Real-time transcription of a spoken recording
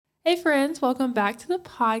Hey friends, welcome back to the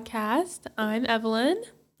podcast. I'm Evelyn.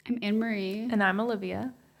 I'm Anne-Marie. And I'm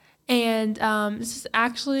Olivia. And this is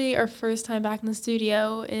actually our first time back in the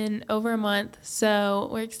studio in over a month. So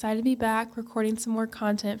we're excited to be back recording some more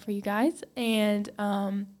content for you guys. And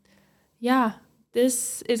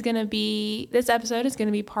this episode is going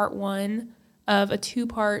to be part one of a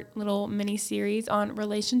 2-part little mini series on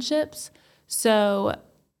relationships. So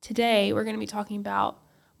today we're going to be talking about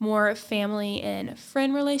more family and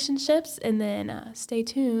friend relationships, and then stay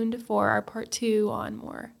tuned for our part 2 on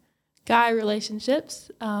more guy relationships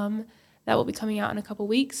that will be coming out in a couple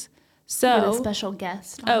weeks. So with a special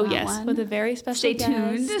guest. With a very special Stay guest.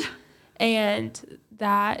 tuned. And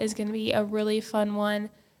that is going to be a really fun one.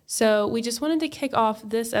 So we just wanted to kick off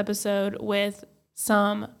this episode with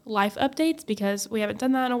some life updates because we haven't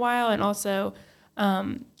done that in a while, and also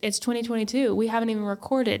it's 2022. We haven't even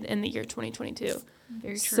recorded in the year 2022.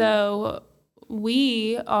 Very true. So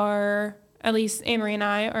we are, at least Anne-Marie and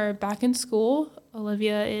I, are back in school.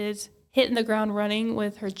 Olivia is hitting the ground running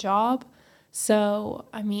with her job. So,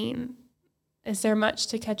 I mean, is there much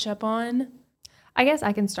to catch up on? I guess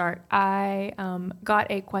I can start. I got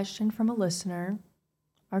a question from a listener,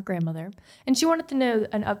 our grandmother, and she wanted to know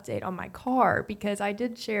an update on my car because I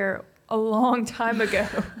did share a long time ago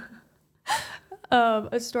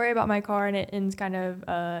a story about my car, and it ends kind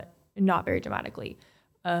of not very dramatically.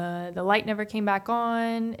 The light never came back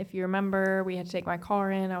on. If you remember, we had to take my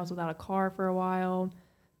car in. I was without a car for a while.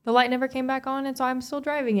 The light never came back on, and so I'm still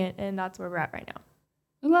driving it, and that's where we're at right now.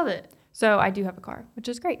 I love it. So I do have a car, which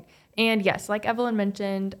is great. And yes, like Evelyn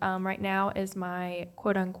mentioned, right now is my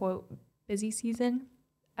quote-unquote busy season,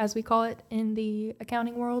 as we call it in the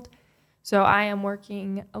accounting world. So I am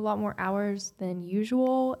working a lot more hours than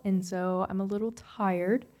usual, and so I'm a little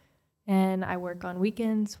tired. And I work on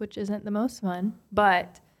weekends, which isn't the most fun,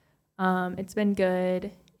 but it's been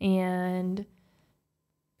good. And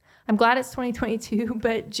I'm glad it's 2022,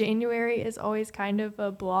 but January is always kind of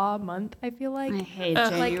a blah month, I feel like. I hate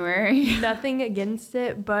January. Nothing against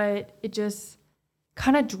it, but it just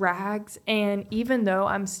kind of drags. And even though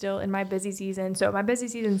I'm still in my busy season, so my busy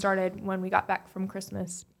season started when we got back from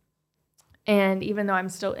Christmas. And even though I'm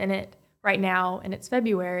still in it right now and it's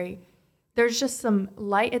February, there's just some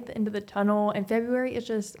light at the end of the tunnel, and February is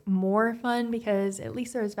just more fun because at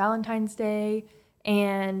least there's Valentine's Day,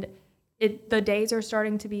 and the days are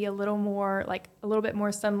starting to be a little bit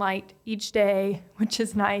more sunlight each day, which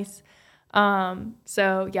is nice.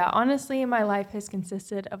 So yeah, honestly, my life has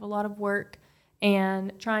consisted of a lot of work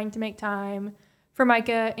and trying to make time for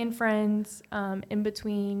Micah and friends in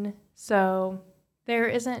between. So there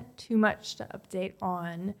isn't too much to update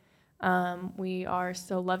on. We are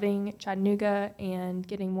still loving Chattanooga and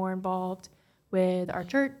getting more involved with our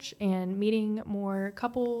church and meeting more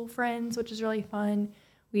couple friends, which is really fun.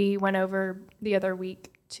 We went over the other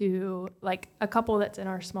week to a couple that's in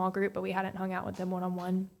our small group, but we hadn't hung out with them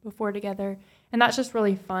one-on-one before together. And that's just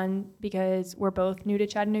really fun because we're both new to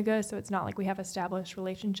Chattanooga, so it's not like we have established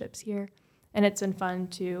relationships here. And it's been fun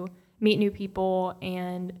to meet new people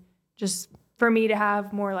and just for me to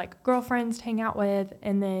have more girlfriends to hang out with,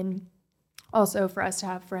 and then also for us to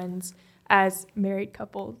have friends as married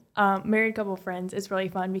couple friends is really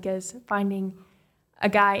fun because finding a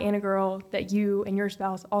guy and a girl that you and your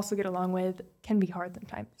spouse also get along with can be hard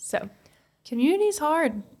sometimes. So Community's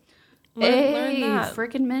hard. Learn that.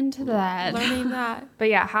 Freaking men to that. Learning that. But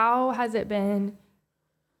yeah, how has it been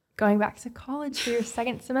going back to college for your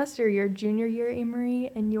second semester, your junior year,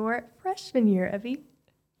 Anne-Marie, and your freshman year, Evie?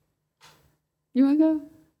 You want to go?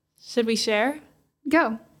 Should we share?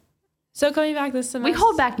 Go. So coming back this semester. We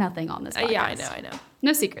hold back nothing on this podcast. Yeah, I know.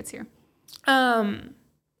 No secrets here.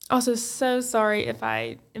 Also, so sorry if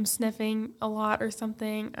I am sniffing a lot or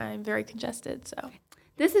something. I'm very congested, so.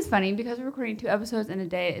 This is funny because we're recording 2 episodes in a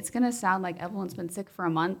day. It's going to sound like Evelyn's been sick for a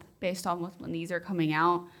month based on when these are coming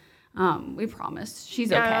out. We promise.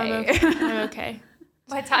 She's okay. I'm okay.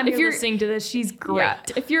 By the time you're listening to this, she's great. Yeah,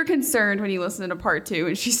 if you're concerned when you listen to part 2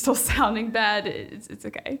 and she's still sounding bad, it's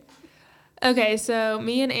okay. Okay, so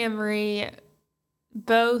me and Anne-Marie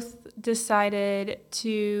both decided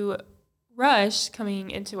to rush coming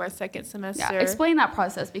into our second semester. Yeah, explain that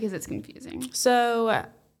process because it's confusing. So at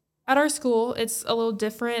our school, it's a little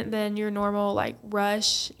different than your normal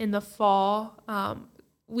rush in the fall.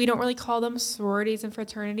 We don't really call them sororities and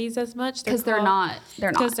fraternities as much. Because they're not.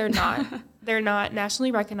 Because they're not. They're not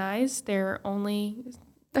nationally recognized. They're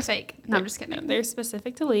fake. No, I'm just kidding. They're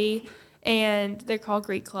specific to Lee, and they're called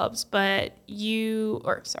Greek clubs. But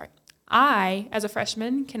I, as a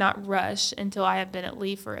freshman, cannot rush until I have been at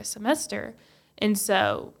Lee for a semester. And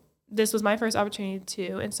so this was my first opportunity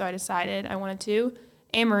to, and so I decided I wanted to.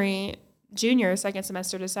 Amory Junior second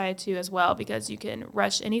semester decided to as well, because you can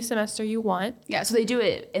rush any semester you want. Yeah, so they do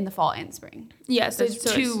it in the fall and spring. Yes, There's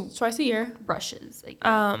so two it's twice a year. Rushes. Like,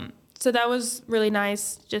 So that was really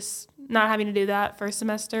nice, just not having to do that first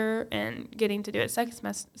semester and getting to do it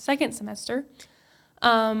second semester.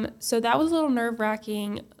 So that was a little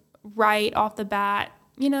nerve-wracking right off the bat.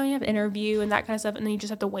 You know, you have an interview and that kind of stuff, and then you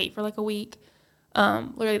just have to wait for like a week.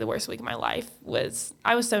 Literally the worst week of my life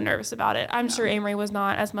I was so nervous about it. I'm sure Amory was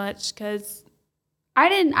not as much, because I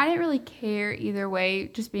didn't really care either way.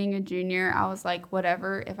 Just being a junior, I was like,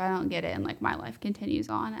 whatever, if I don't get it, and like my life continues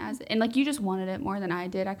on and like you just wanted it more than I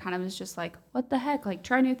did. I kind of was just like, what the heck, like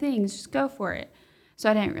try new things, just go for it. So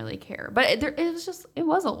I didn't really care, but it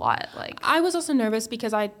was a lot. Like, I was also nervous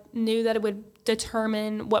because I knew that it would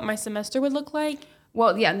determine what my semester would look like.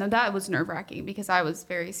 well, yeah, no, that was nerve-wracking because I was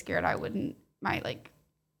very scared I wouldn't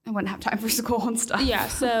have time for school and stuff. Yeah,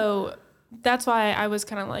 so that's why I was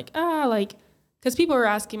kind of like, because people were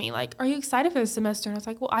asking me, like, are you excited for this semester? And I was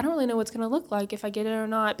like, well, I don't really know what's going to look like if I get it or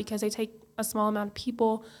not, because they take a small amount of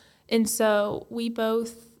people. And so we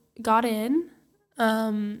both got in.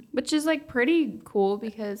 Which is like pretty cool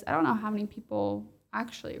because I don't know how many people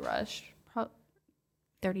actually rush.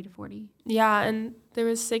 30 to 40. Yeah, and there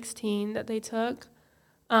was 16 that they took.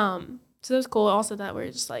 So it was cool also that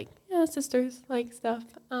we're just like, yeah, sisters, like stuff.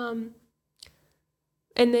 And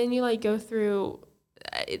then you like go through,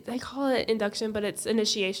 they call it induction, but it's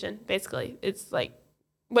initiation, basically. It's like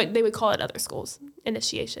what they would call it at other schools.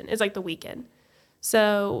 Initiation is like the weekend.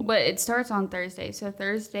 So, But it starts on Thursday. So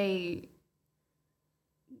Thursday,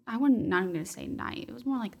 not even going to say night. It was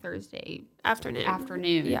more like Thursday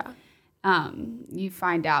afternoon. Yeah. You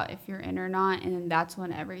find out if you're in or not, and then that's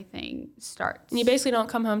when everything starts. And you basically don't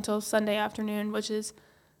come home till Sunday afternoon, which is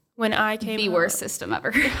when I came the home. worst system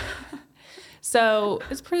ever. So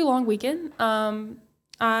it's a pretty long weekend.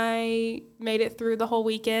 I made it through the whole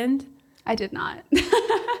weekend. I did not.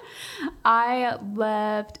 I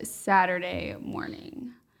left Saturday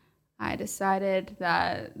morning. I decided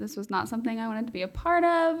that this was not something I wanted to be a part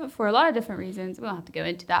of for a lot of different reasons. We don't have to go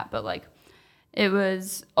into that, but like it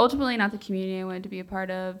was ultimately not the community I wanted to be a part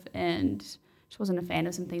of, and just wasn't a fan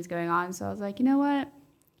of some things going on. So I was like, you know what?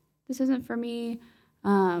 This isn't for me.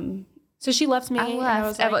 So she left me. I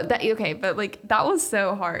left. And I was like, okay, but like that was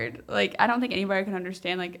so hard. Like I don't think anybody can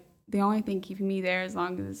understand. Like the only thing keeping me there as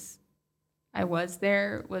long as I was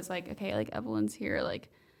there was like, okay, like Evelyn's here, like,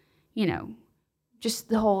 you know, just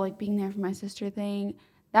the whole like being there for my sister thing.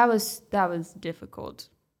 That was difficult.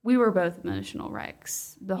 We were both emotional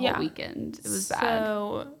wrecks the whole weekend. It was bad.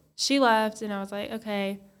 So she left, and I was like,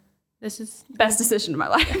 okay, this is best decision of my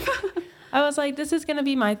life. I was like, this is gonna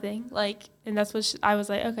be my thing, like, and that's what I was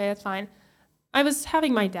like, okay, that's fine. I was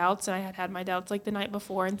having my doubts, and I had my doubts like the night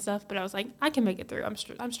before and stuff, but I was like, I can make it through.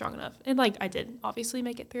 I'm strong enough, and like I did obviously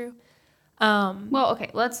make it through. Well, okay,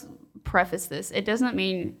 let's preface this. It doesn't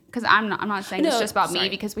mean, because I'm not saying it's just about me,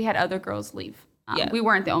 because we had other girls leave. We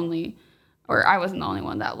weren't the only, or I wasn't the only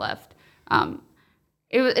one that left.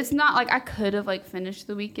 It's not like I could have like finished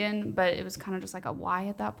the weekend, but it was kind of just like a why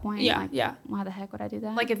at that point. Yeah, like, yeah. Why the heck would I do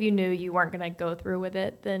that? Like if you knew you weren't gonna go through with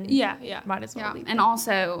it, then might as well leave. And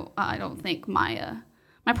also, I don't think my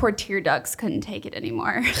poor tear ducts couldn't take it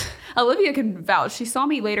anymore. Olivia can vouch. She saw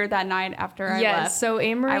me later that night after I left. So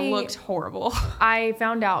Amory, I looked horrible. I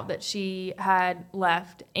found out that she had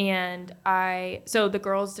left, and so the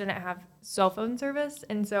girls didn't have cell phone service,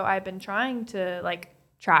 and so I've been trying to like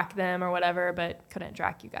track them or whatever, but couldn't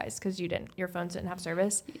track you guys because your phones didn't have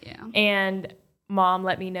service. Yeah. And Mom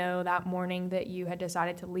let me know that morning that you had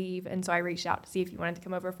decided to leave, and so I reached out to see if you wanted to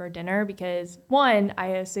come over for dinner because one, I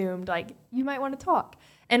assumed like you might want to talk,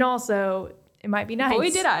 and also it might be nice.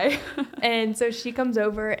 Boy, did I. And so she comes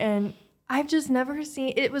over, and I've just never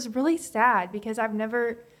seen, it was really sad because I've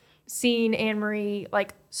never seen Anne-Marie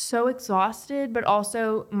like so exhausted, but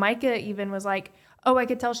also Micah even was like, oh, I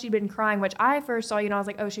could tell she'd been crying, which I first saw you and I was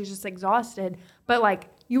like, oh, she's just exhausted. But like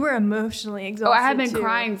you were emotionally exhausted. Oh, I had been too.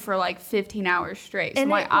 crying for like 15 hours straight. So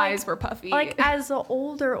my eyes were puffy. Like as an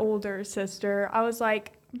older sister, I was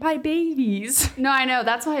like, my babies. No, I know.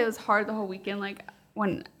 That's why it was hard the whole weekend. Like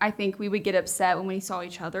when I think we would get upset when we saw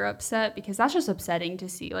each other upset, because that's just upsetting to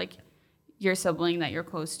see like your sibling that you're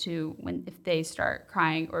close to if they start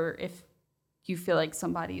crying or if you feel like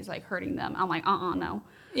somebody's like hurting them. I'm like, no.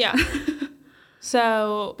 Yeah.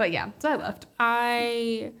 So I left.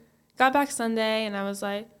 I got back Sunday and I was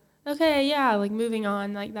like, okay, yeah, like moving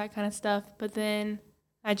on, like that kind of stuff. But then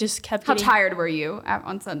I just kept How tired were you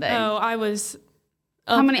on Sunday? Oh, I was.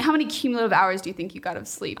 How many cumulative hours do you think you got of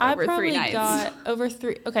sleep over 3 nights? I probably got over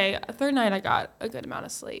 3. Okay, third night I got a good amount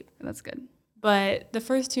of sleep. That's good. But the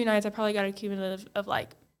first 2 nights, I probably got a cumulative of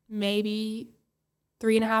like maybe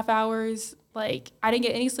 3.5 hours. Like I didn't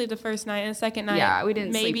get any sleep the first night, and the second night, Yeah, we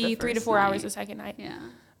didn't sleep maybe the 3 to first 4 hours night. the second night.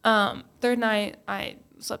 Yeah. Third night, I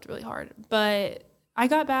slept really hard. But I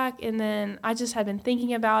got back, and then I just had been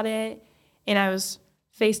thinking about it, and I was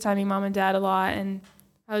FaceTiming mom and dad a lot, and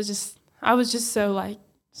I was just so like,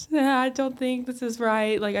 I don't think this is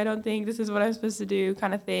right. Like, I don't think this is what I'm supposed to do,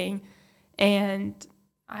 kind of thing. And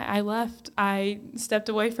I left. I stepped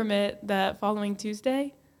away from it the following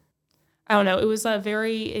Tuesday. I don't know. It was a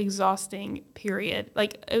very exhausting period.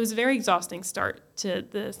 Like, it was a very exhausting start to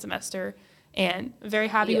the semester, and very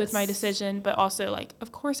happy with my Yes. decision. But also, like,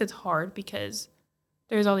 of course it's hard because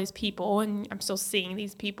there's all these people, and I'm still seeing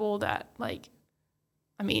these people that, like,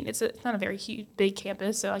 I mean, it's not a very huge, big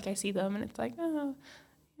campus. So, like, I see them, and it's like, oh,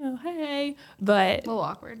 hey. But A little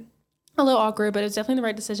awkward. a little awkward, but it was definitely the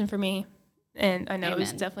right decision for me. And I know it was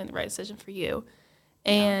Amen. definitely the right decision for you.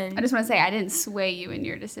 Yeah. And I just want to say I didn't sway you in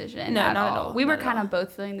your decision. No, at not at all. all. We were Not at kind all. of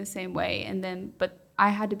both feeling the same way, but I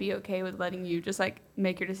had to be okay with letting you just like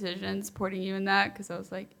make your decision, supporting you in that, because I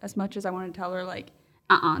was like, as much as I wanted to tell her like,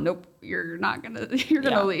 nope, you're gonna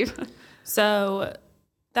Yeah. leave. so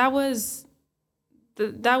that was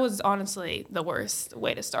honestly the worst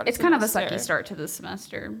way to start. It's kind of a semester. sucky start to the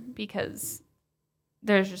semester because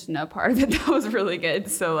there's just no part of it that was really good.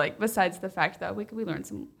 So like, besides the fact that we learned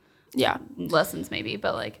some Yeah. lessons maybe,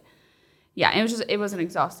 but like, yeah, it was an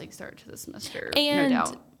exhausting start to the semester, And no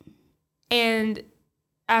doubt. And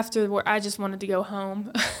after I just wanted to go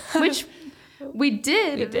home. Which we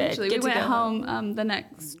did We did eventually. get We to went go home the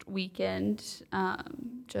next weekend. I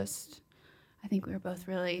think we were both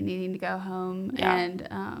really needing to go home. Yeah.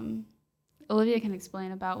 And Olivia can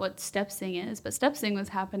explain about what step sing is, but step sing was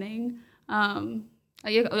happening.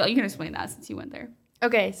 You can explain that since you went there.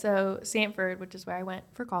 Okay, so Sanford, which is where I went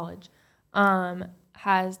for college,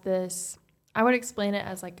 has this, I would explain it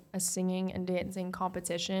as like a singing and dancing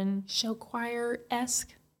competition. Show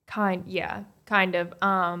choir-esque. Kind of.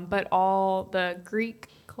 But all the Greek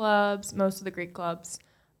clubs, most of the Greek clubs,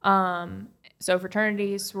 so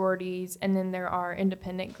fraternities, sororities, and then there are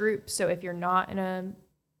independent groups. So if you're not in a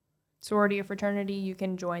sorority or fraternity, you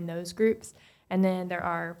can join those groups. And then there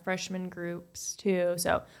are freshman groups too.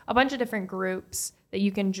 So a bunch of different groups that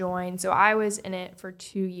you can join. So I was in it for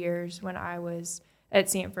 2 years when I was at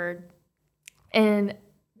Sanford. And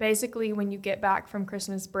basically when you get back from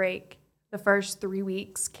Christmas break, the first 3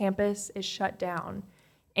 weeks, campus is shut down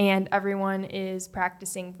and everyone is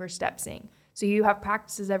practicing for step sing. So you have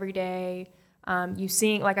practices every day. You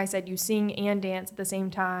sing, like I said, you sing and dance at the same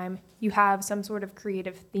time. You have some sort of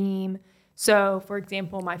creative theme. So, for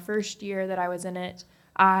example, my first year that I was in it,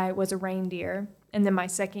 I was a reindeer. And then my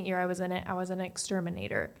second year I was in it, I was an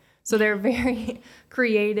exterminator. So they're very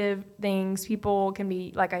creative things. People can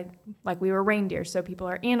be like we were reindeer. So people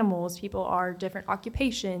are animals, people are different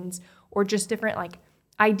occupations, or just different like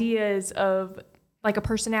ideas of like a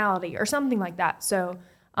personality or something like that. So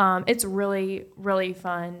it's really, really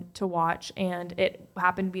fun to watch. And it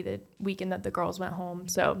happened to be the weekend that the girls went home.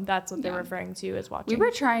 So that's what they're Yeah. referring to as watching. We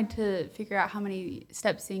were trying to figure out how many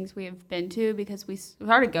step sings we have been to because we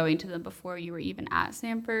started going to them before you were even at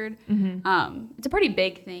Sanford. Mm-hmm. It's a pretty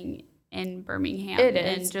big thing in Birmingham. It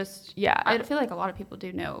is. And just, Yeah. I feel like a lot of people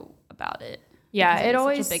do know about it. Yeah, because it it's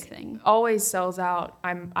always such a big thing. always sells out.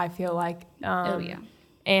 I feel like. Oh, yeah.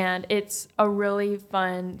 And it's a really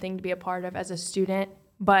fun thing to be a part of as a student.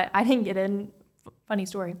 But I didn't get in. Funny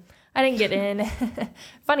story. I didn't get in.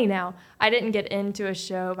 Funny now. I didn't get into a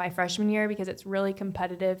show my freshman year because it's really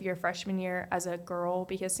competitive your freshman year as a girl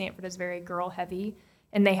because Sanford is very girl heavy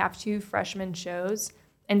and they have 2 freshman shows.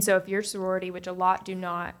 And so if your sorority, which a lot do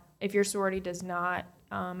not, if your sorority does not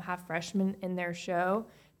have freshmen in their show,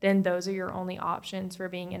 then those are your only options for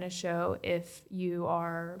being in a show if you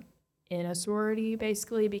are in a sorority,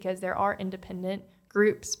 basically, because there are independent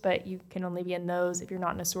groups, but you can only be in those if you're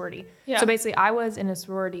not in a sorority. Yeah. So basically, I was in a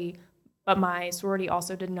sorority, but my sorority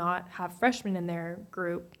also did not have freshmen in their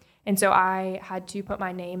group. And so I had to put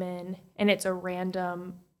my name in, and it's a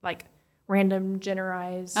random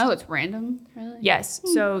generized. Oh, it's random? Really? Yes.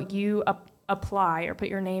 So you apply or put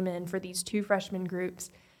your name in for these 2 freshman groups,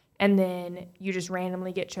 and then you just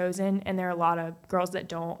randomly get chosen. And there are a lot of girls that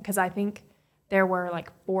don't, because I think there were like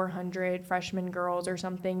 400 freshman girls or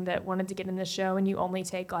something that wanted to get in the show, and you only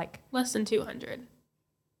take like Less than 200.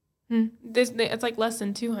 Hmm. It's like less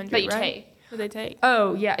than 200, But you right? take. would they take?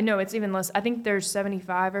 Oh, yeah. No, it's even less. I think there's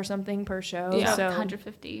 75 or something per show. Yeah. So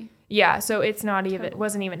 150. yeah, so it's not even, it Total.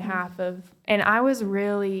 wasn't even half of, and it was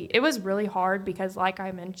really hard because like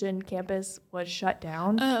I mentioned, campus was shut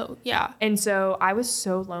down. Oh, yeah. And so I was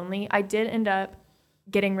so lonely. I did end up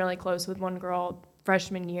getting really close with one girl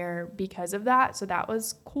freshman year because of that. So that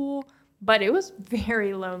was cool, but it was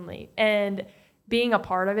very lonely. And being a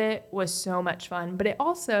part of it was so much fun, but it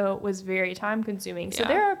also was very time consuming. So Yeah.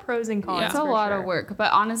 there are pros and cons. Yeah. It's a for lot sure. of work,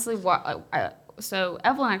 but honestly, so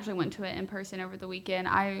Evelyn actually went to it in person over the weekend.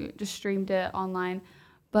 I just streamed it online,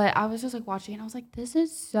 but I was just like watching it. And I was like, this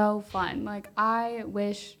is so fun. Like, I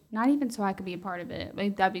wish, not even so I could be a part of it.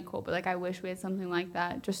 Like, that'd be cool, but like, I wish we had something like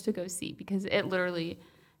that just to go see because it literally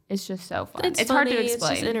is just so fun. It's hard to funny,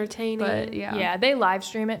 explain. It's just entertaining. but yeah. Yeah, they live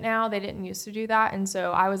stream it now. They didn't used to do that. And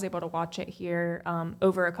so I was able to watch it here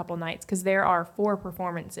over a couple nights because there are 4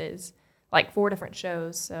 performances, like 4 different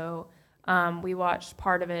shows. So we watched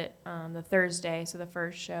part of it the Thursday, so the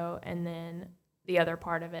first show, and then the other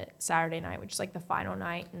part of it Saturday night, which is like the final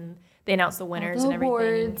night. And they announced the winners and everything.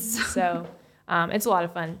 awards. So it's a lot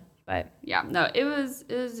of fun. But Yeah, no, it was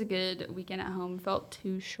a good weekend at home. Felt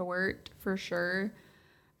too short for sure.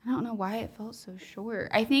 I don't know why it felt so short.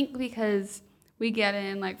 I think because we get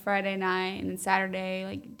in like Friday night and then Saturday,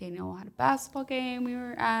 like Daniel had a basketball game we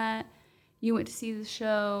were at. You went to see the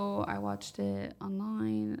show. I watched it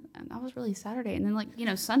online, and that was really Saturday. And then like,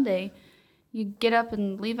 Sunday, you get up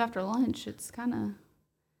and leave after lunch. It's kind of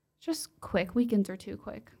just quick. Weekends are too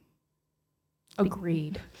quick.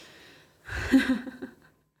 agreed.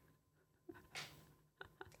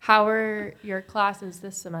 How are your classes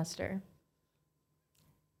this semester?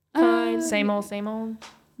 Fine. Same old?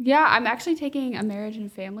 Yeah, I'm actually taking a marriage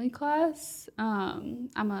and family class. I'm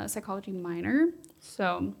a psychology minor,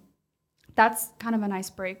 so that's kind of a nice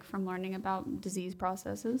break from learning about disease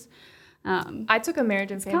processes. I took a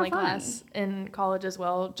marriage and It's kinda family fun. class in college as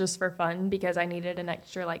well, just for fun, because I needed an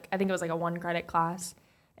extra, like, I think it was like a 1 credit class,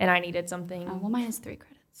 and I needed something. Well, mine has 3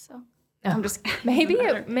 credits, so Oh. I'm just maybe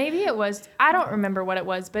it was, I don't remember what it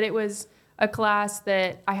was, but it was a class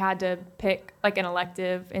that I had to pick like an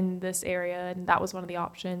elective in this area, and that was one of the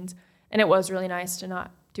options. And it was really nice to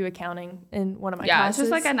not do accounting in one of my classes. it's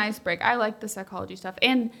just like a nice break. I like the psychology stuff,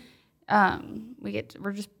 and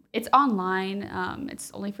it's online.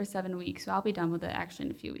 It's only for 7 weeks, so I'll be done with it actually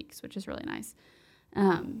in a few weeks, which is really nice.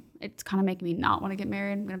 It's kind of making me not want to get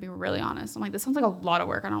married. I'm gonna be really honest. I'm like, this sounds like a lot of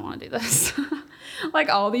work. I don't want to do this. Like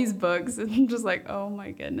all these books, and I'm just like, oh my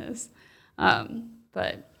goodness.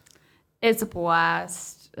 But it's a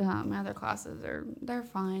blast. My other classes they're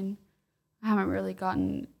fine. I haven't really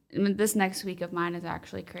gotten. I mean, this next week of mine is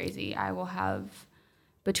actually crazy. I will have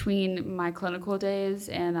between my clinical days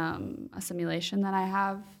and a simulation that I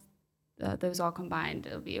have, those all combined,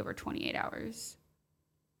 it'll be over 28 hours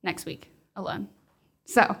next week alone.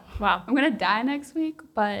 So wow. I'm gonna die next week,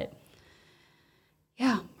 but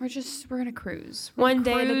yeah, we're gonna cruise. We're One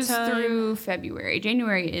gonna day at a cruise time. through February.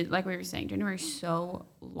 January is, like we were saying, January is so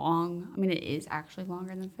long. I mean, it is actually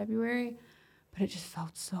longer than February, but it just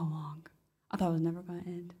felt so long. I thought it was never gonna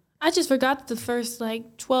end. I just forgot that the first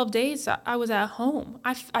 12 days I was at home.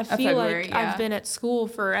 I feel February, like yeah. I've been at school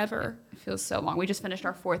forever. It feels so long. We just finished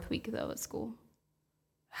our 4th week though at school.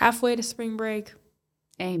 Halfway to spring break.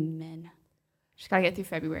 Amen. Just gotta get through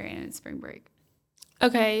February and it's spring break.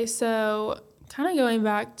 Okay, so kind of going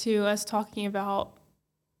back to us talking about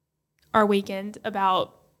our weekend,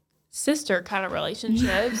 about sister kind of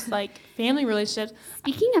relationships, like family relationships.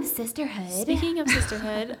 Speaking of sisterhood, Speaking of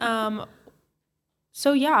sisterhood,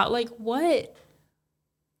 so yeah, what?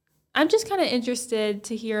 I'm just kind of interested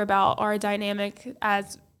to hear about our dynamic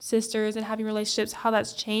as sisters and having relationships, how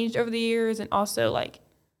that's changed over the years, and also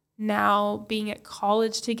now being at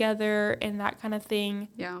college together and that kind of thing.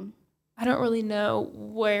 yeah, I don't really know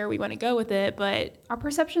where we want to go with it, but our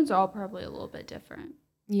perceptions are all probably a little bit different.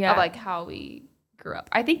 Yeah. Of how we grew up.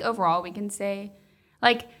 I think overall we can say,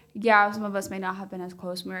 some of us may not have been as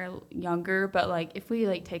close when we were younger, but if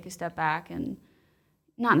we take a step back and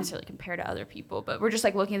not necessarily compare to other people, but we're just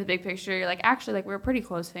looking at the big picture, you're actually we're a pretty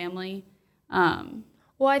close family.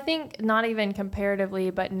 Well, I think not even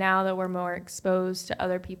comparatively, but now that we're more exposed to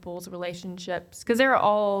other people's relationships, because there are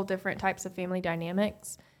all different types of family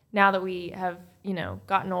dynamics. Now that we have,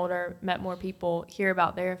 gotten older, met more people, hear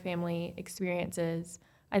about their family experiences,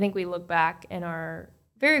 I think we look back and are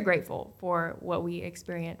very grateful for what we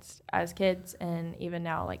experienced as kids and even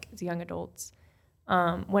now, as young adults.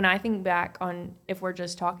 When I think back on, if we're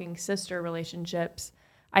just talking sister relationships,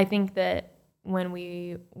 I think that when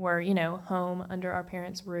we were, home under our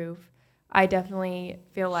parents' roof, I definitely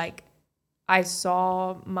feel like I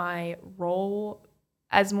saw my role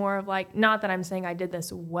as more of like, not that I'm saying I did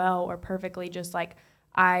this well or perfectly, just like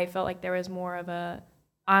I felt like there was more of a,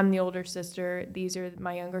 I'm the older sister, these are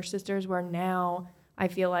my younger sisters, where now I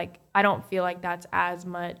feel like I don't feel like that's as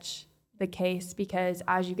much the case, because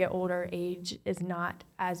as you get older, age is not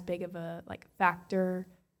as big of a like factor.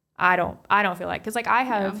 I don't feel like, because like I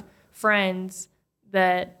have friends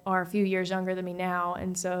that are a few years younger than me now,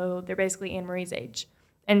 and so they're basically Anne Marie's age,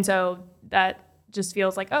 and so that just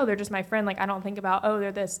feels like, oh, they're just my friend. Like I don't think about, oh,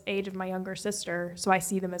 they're this age of my younger sister, so I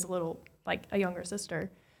see them as a little like a younger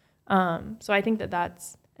sister. So I think that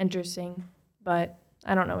that's interesting, but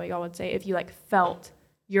I don't know what y'all would say if you like felt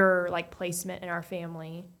your like placement in our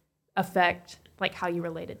family affect like how you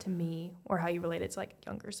related to me or how you related to like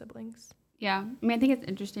younger siblings. Yeah. I mean, I think it's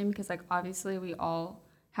interesting because like obviously we all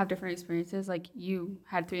have different experiences. Like you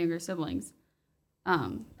had 3 younger siblings.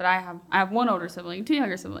 But I have 1 older sibling, 2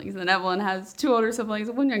 younger siblings, and Evelyn has 2 older siblings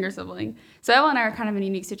and 1 younger sibling. So Evelyn and I are kind of in a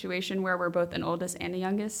unique situation where we're both an oldest and a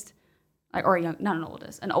youngest. Like, or a young, not an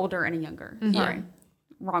oldest, an older and a younger. Mm-hmm. Sorry,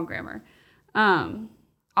 wrong grammar.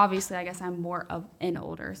 Obviously, I guess I'm more of an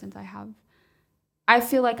older since I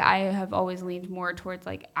feel like I have always leaned more towards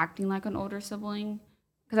like acting like an older sibling,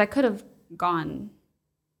 because I could have gone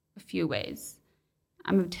a few ways.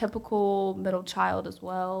 I'm a typical middle child as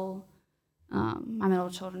well. My middle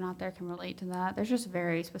children out there can relate to that. There's just a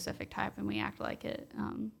very specific type, and we act like it.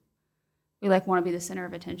 We like want to be the center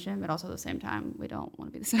of attention, but also at the same time, we don't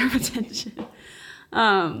want to be the center of attention.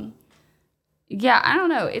 Yeah, I don't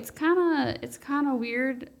know. It's kind of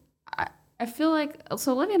weird. I feel like,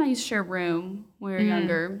 so Olivia and I used to share a room when we were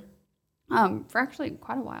younger, for actually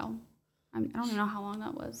quite a while. I don't even know how long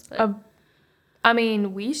that was. But I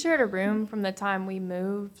mean, we shared a room from the time we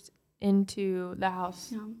moved into the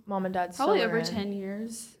house Mom and Dad probably still over in. 10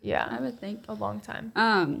 years. Yeah, I would think. a long time.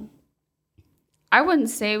 I wouldn't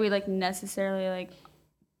say we like necessarily like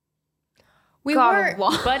we got weren't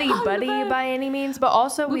along, buddy by any means, but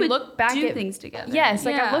also we look back do at things together. Yes,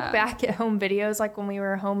 like I look back at home videos, like when we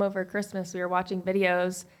were home over Christmas, we were watching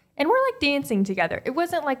videos and we're like dancing together. It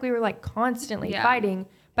wasn't like we were like constantly fighting,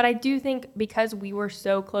 but I do think because we were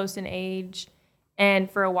so close in age,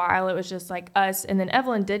 and for a while it was just like us, and then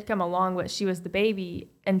Evelyn did come along, but she was the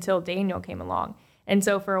baby until Daniel came along. And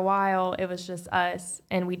so for a while, it was just us,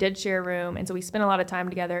 and we did share a room, and so we spent a lot of time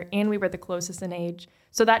together, and we were the closest in age.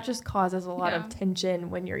 So that just causes a lot of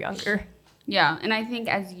tension when you're younger. Yeah, and I think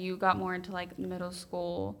as you got more into, like, middle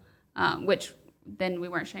school, which then we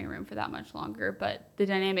weren't sharing a room for that much longer, but the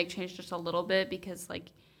dynamic changed just a little bit because,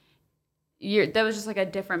 like, that was just, like, a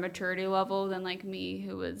different maturity level than, like, me,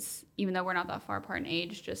 who was, even though we're not that far apart in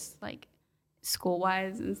age, just, like,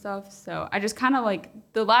 school-wise and stuff. So I just kind of like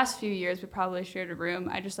the last few years we probably shared a room.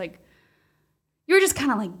 I just like you were just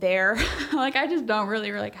kind of like there. Like I just don't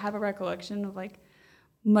really like have a recollection of like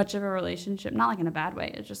much of a relationship. Not like in a bad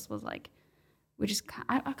way. It just was like we just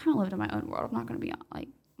I kind of lived in my own world. I'm not gonna be like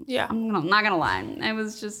not gonna lie. I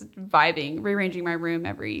was just vibing, rearranging my room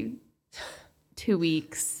every 2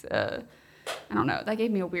 weeks. I don't know. That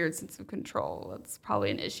gave me a weird sense of control. That's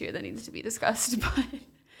probably an issue that needs to be discussed, but.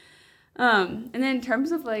 And then in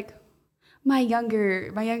terms of like my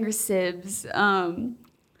younger sibs, Evelyn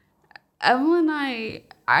and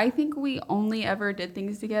I think we only ever did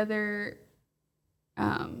things together.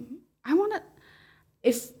 I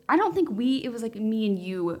don't think it was like me and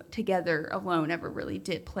you together alone ever really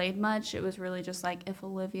played much. It was really just like if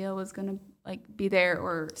Olivia was gonna like be there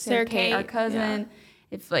or Sarah Kate, our cousin,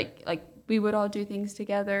 if like we would all do things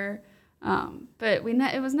together. But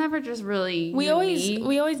it was never just really we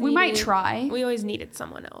might try. We always needed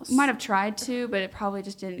someone else. We might have tried to, but it probably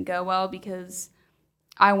just didn't go well because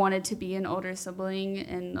I wanted to be an older sibling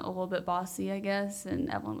and a little bit bossy, I guess,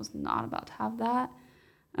 and Evelyn was not about to have that.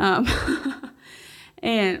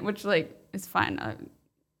 And which like is fine. I'm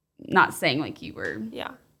not saying like you were.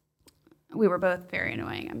 Yeah. We were both very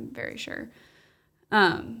annoying, I'm very sure.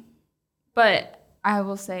 But I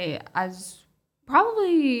will say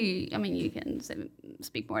probably, I mean, you can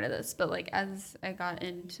speak more to this, but like as I got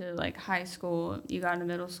into like high school, you got into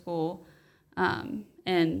middle school, and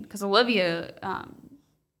because Olivia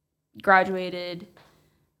graduated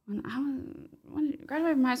when did you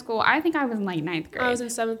graduate from high school? I think I was in like 9th grade. I was in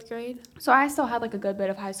 7th grade. So I still had like a good bit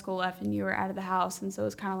of high school left, and you were out of the house, and so it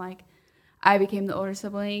was kind of like I became the older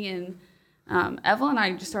sibling, and Evelyn and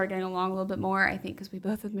I just started getting along a little bit more. I think because we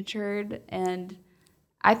both have matured, and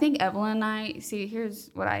I think Evelyn and I,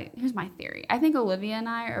 here's my theory. I think Olivia and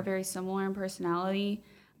I are very similar in personality.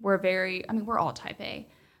 We're all type A,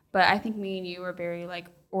 but I think me and you are very like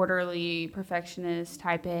orderly, perfectionist,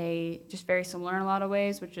 type A, just very similar in a lot of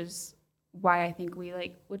ways, which is why I think we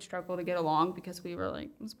like would struggle to get along, because we were like,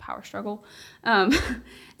 it was a power struggle. And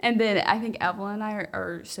then I think Evelyn and I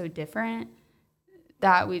are so different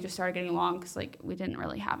that we just started getting along because like we didn't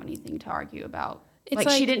really have anything to argue about. It's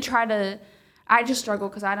Like she didn't try to. I just struggle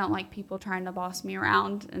because I don't like people trying to boss me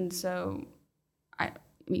around, and so I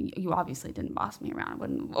mean, you obviously didn't boss me around.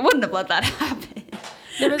 I wouldn't have let that happen.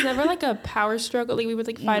 There was never like a power struggle. Like we would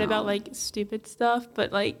like fight about like stupid stuff,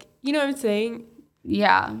 but like, you know what I'm saying?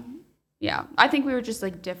 Yeah. Yeah. I think we were just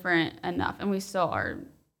like different enough, and we still are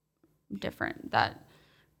different, that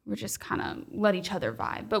we're just kind of let each other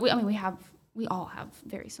vibe. But we all have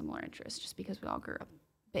very similar interests just because we all grew up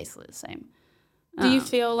basically the same. Do you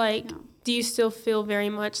feel like, yeah. do you still feel very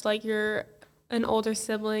much like you're an older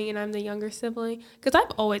sibling and I'm the younger sibling? Because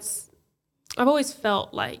I've always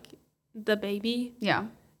felt like the baby. Yeah.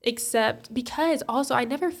 Except because also I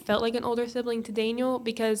never felt like an older sibling to Daniel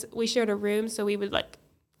because we shared a room, so we would like,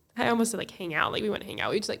 I almost said like hang out. Like we wouldn't hang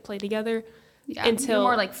out, we just like play together. Yeah. Until You're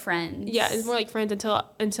more like friends. Yeah, it's more like friends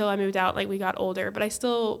until I moved out. Like we got older, but I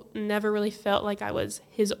still never really felt like I was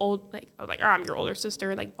his old. Like I was like, oh, I'm your older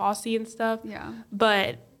sister, like bossy and stuff. Yeah.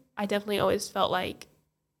 But I definitely always felt like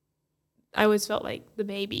the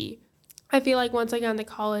baby. I feel like once I got into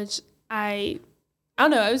college, I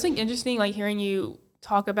don't know. It was like interesting, like hearing you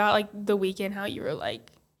talk about like the weekend, how you were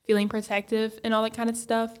like feeling protective and all that kind of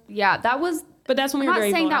stuff. Yeah, that was. But that's when we I'm were not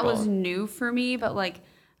very saying vulnerable. that was new for me, but like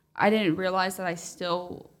I didn't realize that I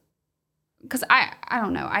still, because I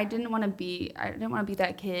don't know, I didn't want to be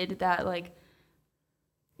that kid that like,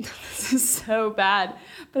 this is so bad,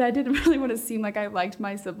 but I didn't really want to seem like I liked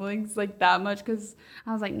my siblings like that much, because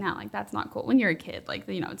I was like, no, like that's not cool when you're a kid, like,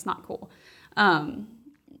 you know, it's not cool.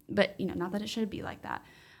 But you know, not that it should be like that.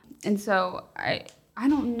 And so I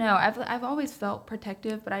don't know. I've always felt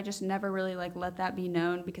protective, but I just never really like let that be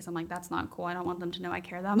known, because I'm like, that's not cool. I don't want them to know I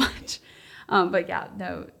care that much. But yeah,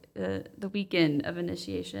 no, the weekend of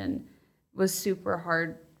initiation was super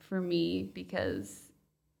hard for me, because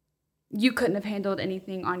you couldn't have handled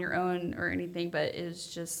anything on your own or anything, but it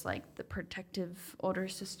was just like the protective older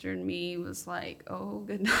sister in me was like, oh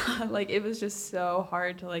good God. Like it was just so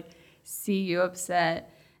hard to like see you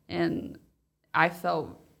upset. And I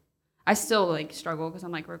still like struggle, because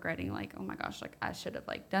I'm like regretting like, oh my gosh, like I should have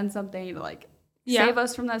like done something to like save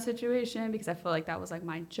us from that situation, because I feel like that was like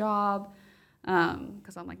my job.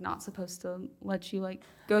 Because I'm like not supposed to let you like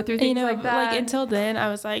go through things like that. Like until then, I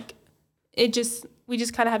was like, we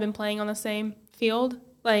just kind of had been playing on the same field.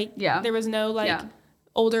 Like there was no like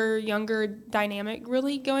older younger dynamic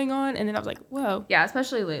really going on, and then I was like, whoa. Yeah,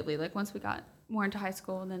 especially lately, like once we got more into high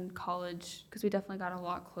school and then college, because we definitely got a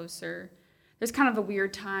lot closer. There's kind of a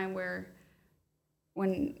weird time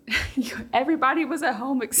when everybody was at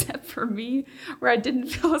home except for me, where I didn't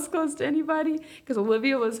feel as close to anybody, because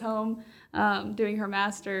Olivia was home doing her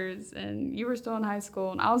master's, and you were still in high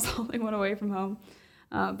school, and I was the only one away from home.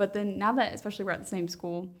 But then now that, especially we're at the same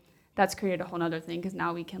school, that's created a whole nother thing, because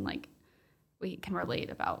now we can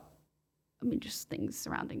relate about, I mean, just things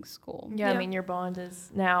surrounding school. Yeah, I mean, your bond is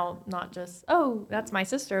now not just, oh, that's my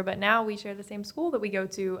sister, but now we share the same school that we go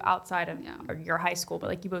to outside of your high school, but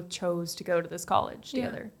like you both chose to go to this college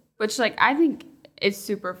together. Which like I think it's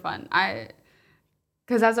super fun.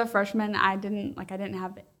 Because as a freshman, I didn't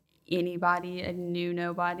have anybody, I knew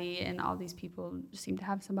nobody, and all these people just seem to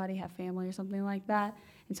have somebody, have family or something like that.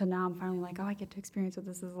 And so now I'm finally like, oh, I get to experience what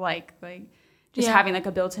this is like just having like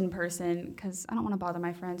a built-in person, because I don't want to bother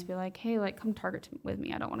my friends, be like, hey, like come Target with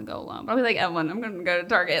me, I don't want to go alone. But I'll be like, Evelyn, I'm going to go to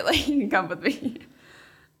Target, like you can come with me.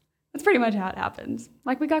 That's pretty much how it happens.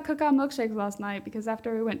 Like we got cookout milkshakes last night, because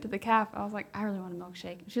after we went to the caf, I was like, I really want a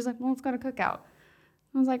milkshake. She's like, well, let's go to cookout.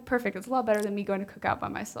 I was like, perfect, it's a lot better than me going to cookout by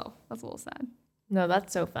myself. That's a little sad. No,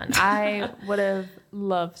 that's so fun. I would have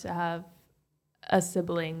loved to have a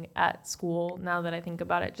sibling at school, now that I think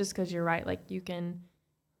about it, just because you're right. Like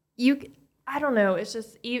I don't know. It's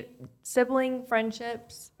just sibling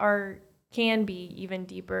friendships can be even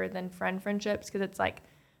deeper than friend friendships, because it's like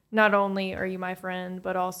not only are you my friend,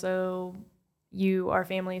 but also you are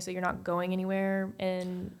family, so you're not going anywhere,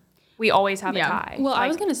 and we always have a tie. Well, I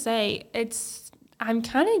was gonna say I'm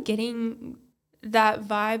kind of getting that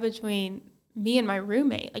vibe between me and my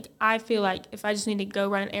roommate. Like I feel like if I just need to go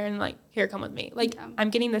run an errand, like here, come with me. Like I'm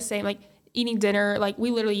getting the same, like eating dinner, like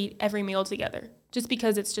we literally eat every meal together, just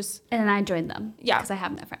because it's just. And I joined them. Yeah, because I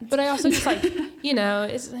have no friends. But I also just like, you know,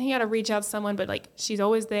 you got to reach out to someone, but like she's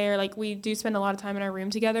always there. Like we do spend a lot of time in our room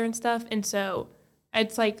together and stuff, and so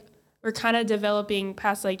it's like we're kind of developing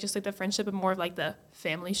past like just like the friendship and more of like the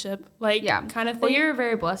family ship, like kind of thing. Well, you're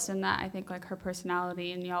very blessed in that. I think like her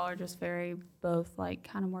personality and y'all are just very both like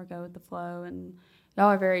kind of more go with the flow, and y'all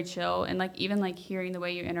are very chill. And like even like hearing the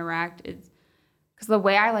way you interact is because the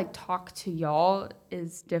way I like talk to y'all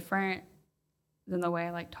is different than the way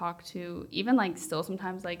I like talk to even like still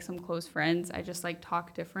sometimes like some close friends. I just like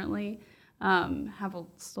talk differently.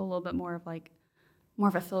 Still a little bit more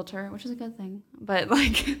of a filter, which is a good thing, but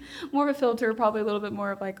like more of a filter, probably a little bit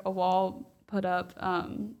more of like a wall put up.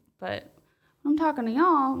 But when I'm talking to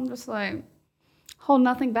y'all, I'm just like hold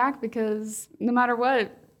nothing back because no matter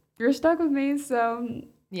what, you're stuck with me. So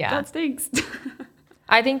that stinks.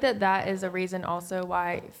 I think that is a reason also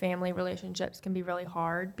why family relationships can be really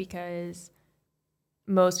hard, because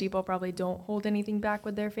most people probably don't hold anything back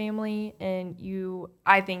with their family, and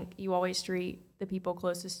I think you always treat the people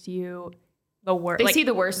closest to you the worst. They see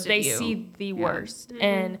the worst They of you. see the worst. Mm-hmm.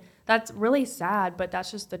 And that's really sad, but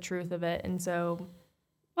that's just the truth of it. And so,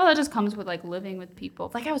 well, that just comes with like living with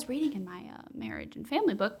people. Like I was reading in my marriage and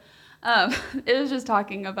family book, it was just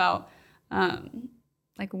talking about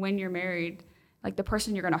like when you're married, like the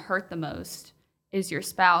person you're going to hurt the most is your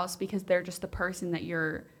spouse, because they're just the person that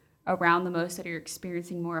you're around the most, that you're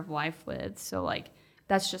experiencing more of life with. So like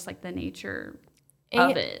that's just like the nature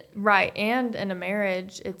of it. Right. And in a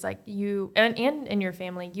marriage, it's like you and in your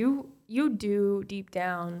family, you do deep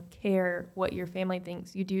down care what your family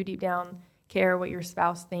thinks. You do deep down care what your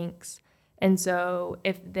spouse thinks. And so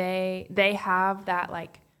if they have that,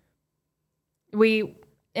 like, we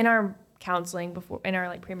in our counseling before, in our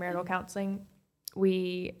like premarital counseling,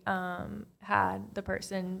 we had the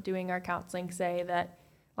person doing our counseling say that,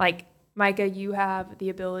 like, Micah, you have the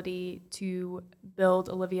ability to build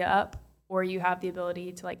Olivia up, or you have the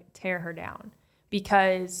ability to like tear her down,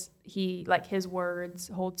 because he, like, his words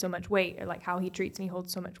hold so much weight, or like how he treats me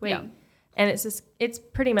holds so much weight. Yeah. And it's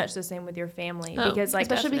pretty much the same with your family, because like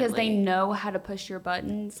especially because they definitely. know how to push your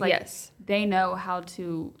buttons. Like yes, they know how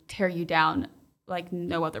to tear you down like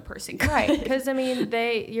no other person could. right, because I mean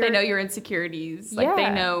They know your insecurities. Like they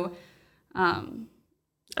Yeah. know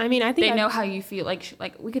I mean, I think they know how you feel.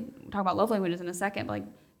 Like we could talk about love languages in a second, but like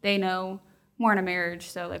they know more in a marriage,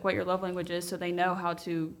 so like what your love language is, so they know how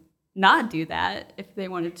to not do that if they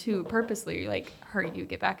wanted to purposely like hurt you,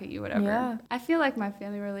 get back at you, whatever. Yeah. I feel like my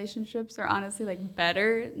family relationships are honestly like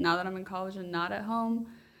better now that I'm in college and not at home.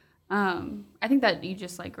 I think that you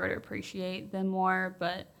just like grow to appreciate them more,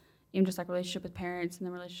 but even just like relationship with parents and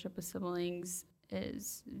the relationship with siblings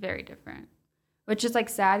is very different, which is like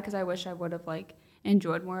sad because I wish I would have like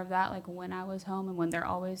enjoyed more of that like when I was home and when they're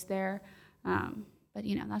always there. But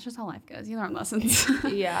you know, that's just how life goes. You learn lessons.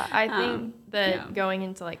 Yeah, I think that yeah. going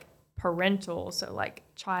into like parental, so like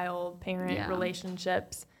child parent Yeah.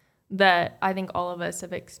 relationships, that I think all of us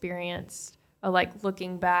have experienced, like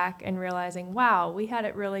looking back and realizing, wow, we had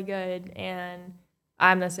it really good. And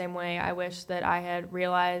I'm the same way. I wish that I had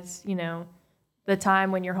realized, you know, the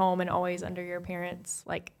time when you're home and always under your parents'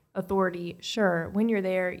 like authority. Sure, when you're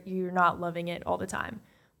there, you're not loving it all the time.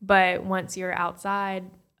 But once you're outside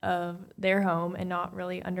of their home and not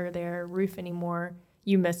really under their roof anymore,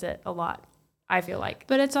 you miss it a lot, I feel like.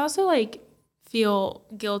 But it's also like feel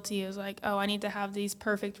guilty as like, oh, I need to have these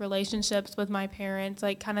perfect relationships with my parents,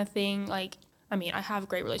 like kind of thing. Like, I mean, I have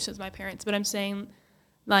great relationships with my parents, but I'm saying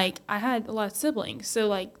like I had a lot of siblings. So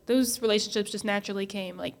like those relationships just naturally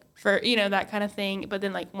came like for, you know, that kind of thing. But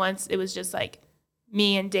then like once it was just like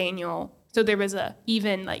me and Daniel. So there was a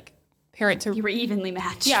even like parent to You were evenly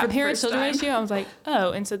matched. yeah, for the parent first children time. ratio. I was like,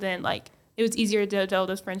 oh, and so then like it was easier to develop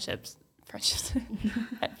those friendships.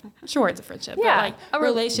 Sure, it's a friendship, Yeah, but like a a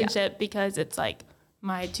rel- relationship because it's like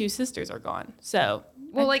my two sisters are gone. So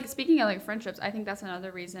Well, like speaking of like friendships, I think that's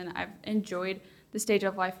another reason I've enjoyed the stage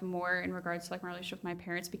of life more in regards to like my relationship with my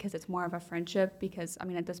parents, because it's more of a friendship. Because I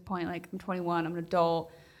mean, at this point, like I'm 21, I'm an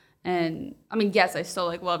adult, and I mean, yes, I still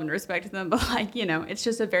like love and respect them, but like, you know, it's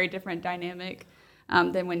just a very different dynamic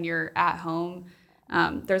than when you're at home.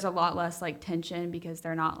 There's a lot less like tension because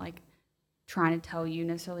they're not like trying to tell you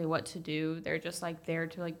necessarily what to do. They're just like there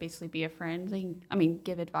to like basically be a friend. They can, I mean,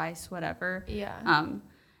 give advice, whatever. Yeah.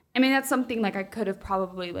 I mean, that's something like I could have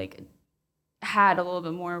probably like had a little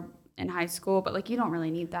bit more in high school, but like you don't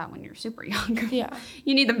really need that when you're super young. yeah,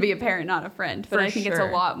 You need them to be a parent, not a friend. But For I think it's a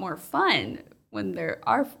sure. lot more fun when they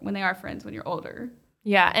are friends when you're older.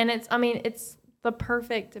 Yeah, and it's the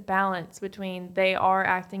perfect balance between they are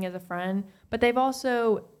acting as a friend, but they've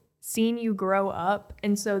also seen you grow up,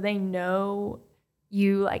 and so they know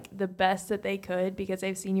you like the best that they could because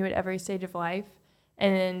they've seen you at every stage of life.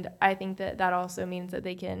 And I think that also means that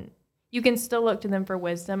you can still look to them for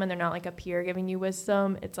wisdom, and they're not like a peer giving you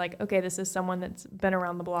wisdom. It's like, okay, this is someone that's been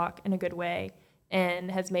around the block in a good way and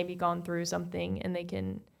has maybe gone through something,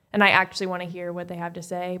 and I actually want to hear what they have to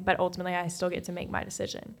say, but ultimately I still get to make my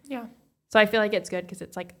decision. yeah. So I feel like it's good because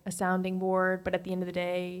it's like a sounding board, but at the end of the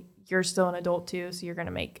day, you're still an adult too, so you're going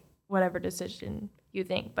to make whatever decision you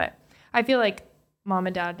think. But I feel like mom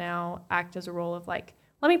and dad now act as a role of like,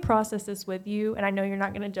 let me process this with you, and I know you're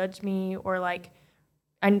not going to judge me, or like,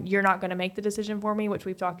 and you're not going to make the decision for me, which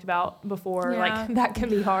we've talked about before. Yeah. Like that can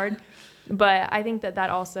be hard. But I think that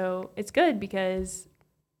also, it's good because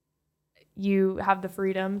you have the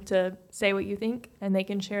freedom to say what you think and they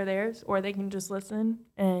can share theirs, or they can just listen.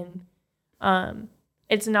 And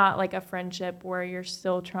it's not like a friendship where you're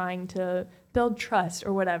still trying to build trust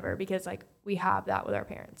or whatever, because like we have that with our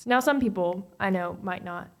parents. Now, some people I know might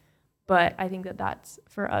not, but I think that that's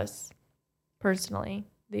for us personally,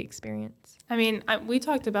 the experience. I mean, we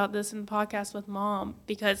talked about this in the podcast with mom,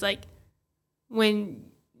 because like when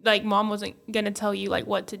like mom wasn't going to tell you like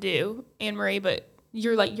what to do, Anne Marie, but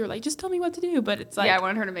you're like, just tell me what to do. But it's like, yeah, I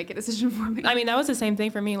wanted her to make a decision for me. I mean, that was the same thing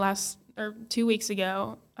for me 2 weeks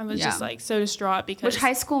ago. I was just like so distraught because Which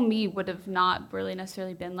high school me would have not really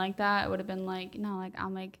necessarily been like that. It would have been like, no, like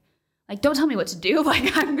I'm like don't tell me what to do.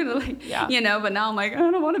 Like I'm gonna like but now I'm like, I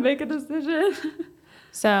don't want to make a decision.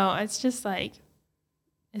 So it's just like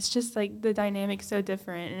the dynamic's so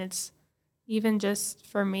different, and it's even just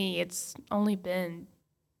for me, it's only been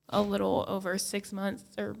a little over 6 months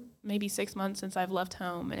or maybe 6 months since I've left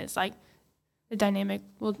home, and it's like the dynamic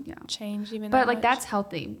will change even. But like much. that's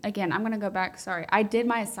healthy. Again, I'm gonna go back. Sorry, I did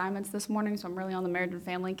my assignments this morning, so I'm really on the marriage and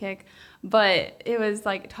family kick. But it was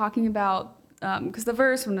like talking about because the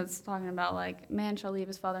verse when it's talking about like man shall leave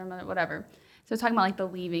his father and mother, whatever. So it's talking about like the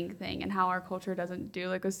leaving thing and how our culture doesn't do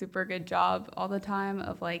like a super good job all the time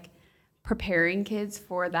of like preparing kids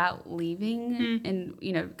for that leaving, and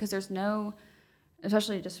because there's no,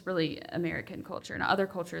 especially just really American culture, and other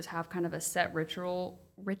cultures have kind of a set ritual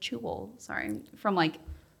from like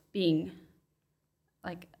being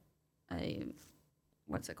like a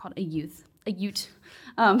what's it called, a ute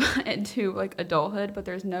into like adulthood, but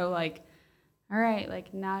there's no like, all right,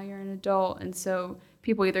 like now you're an adult. And so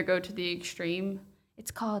people either go to the extreme.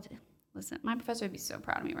 It's called, listen, my professor would be so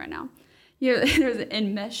proud of me right now. There's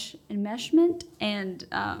enmeshment and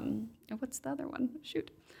what's the other one?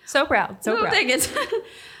 Shoot. So proud. Dang it.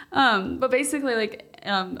 But basically like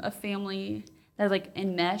a family that like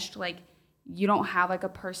enmeshed, like you don't have like a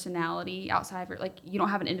personality outside of like you don't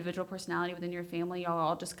have an individual personality within your family. Y'all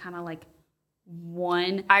all just kind of like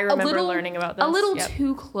one. I remember learning about this. A little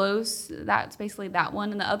too close. That's basically that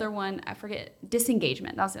one. And the other one, I forget,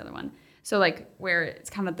 disengagement. That was the other one. So like where it's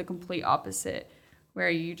kind of the complete opposite, where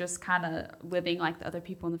you just kind of living like the other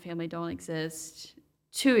people in the family don't exist.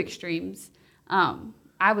 Two extremes.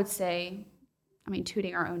 I would say, I mean,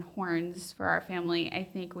 tooting our own horns for our family, I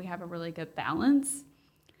think we have a really good balance.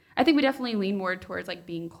 I think we definitely lean more towards like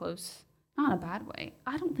being close, not in a bad way.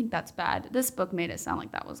 I don't think that's bad. This book made it sound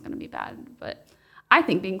like that was going to be bad, but I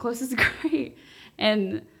think being close is great.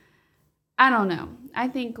 And I don't know. I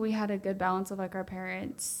think we had a good balance of like our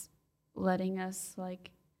parents letting us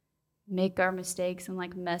like make our mistakes and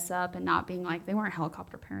like mess up, and not being like, they weren't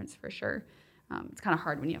helicopter parents for sure. It's kind of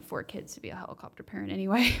hard when you have 4 kids to be a helicopter parent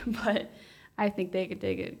anyway, but I think they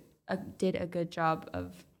did a good job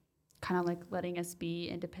of kind of like letting us be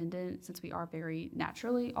independent, since we are very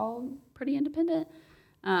naturally all pretty independent.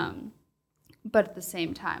 But at the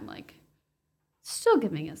same time, like still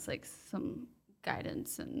giving us like some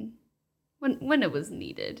guidance and when it was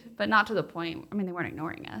needed, but not to the point, I mean, they weren't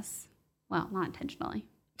ignoring us. Well, not intentionally.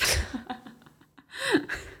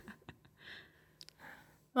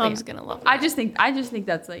 Mom's gonna love it. I just think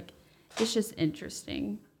that's like, it's just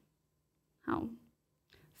interesting how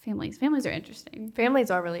families are interesting. Families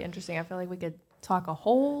are really interesting. I feel like we could talk a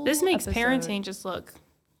whole This makes episode. parenting just look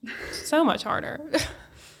so much harder.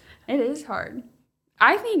 It is hard.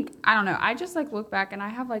 I think, I don't know, I just like look back and I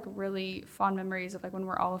have like really fond memories of like when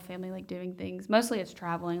we're all a family like doing things. Mostly it's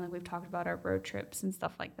traveling, like we've talked about our road trips and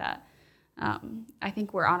stuff like that. I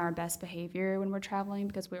think we're on our best behavior when we're traveling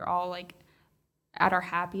because we're all like at our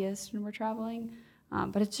happiest when we're traveling.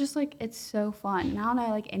 But it's just like, it's so fun. Now not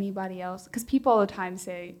like anybody else, because people all the time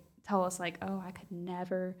tell us like, oh, I could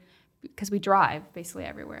never, because we drive basically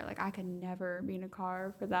everywhere. Like I could never be in a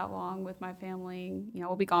car for that long with my family. You know,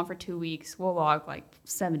 we'll be gone for 2 weeks. We'll log like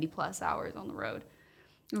 70 plus hours on the road.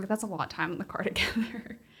 Like, that's a lot of time in the car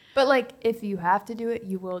together. But like, if you have to do it,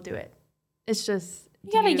 you will do it. It's just,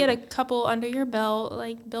 You gotta get a couple under your belt,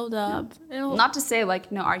 like build up. Not to say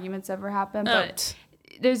like no arguments ever happen, but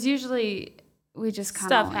there's usually, we just kind of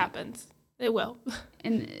stuff like, happens. It will.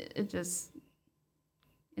 And it's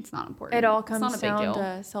not important. It all It's comes not a big down deal.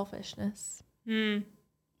 to selfishness.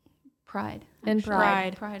 Pride. And actually.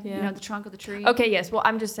 pride. Pride. Yeah. You know, the trunk of the tree. Okay, yes. Well,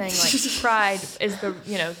 I'm just saying, like, pride is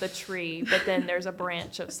the tree, but then there's a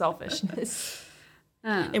branch of selfishness.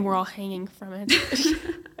 And we're all hanging from it.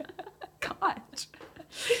 gosh.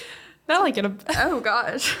 Not like in a. Oh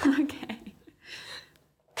gosh. Okay.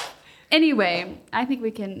 Anyway, I think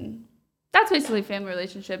we can. That's basically family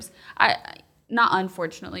relationships. Not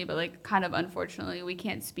unfortunately, but like kind of unfortunately, we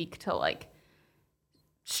can't speak to like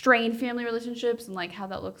strained family relationships and like how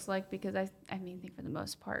that looks like, because I think for the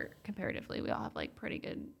most part, comparatively, we all have like pretty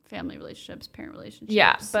good family relationships, parent relationships.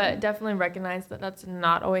 Yeah, but definitely recognize that that's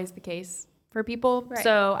not always the case for people. Right.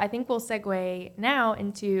 So I think we'll segue now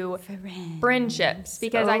into friendships,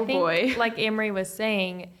 because I think, like Amory was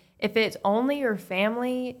saying, if it's only your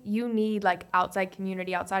family, you need like outside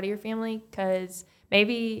community outside of your family, because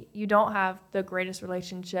maybe you don't have the greatest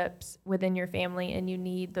relationships within your family and you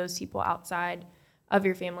need those people outside of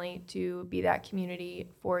your family to be that community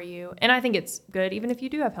for you. And I think it's good, even if you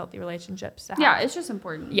do have healthy relationships. To have. Yeah, it's just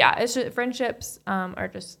important. Yeah, it's just, friendships are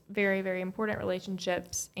just very, very important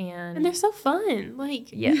relationships. And they're so fun. Like,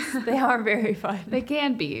 yes, they are very fun. They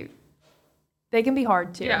can be. They can be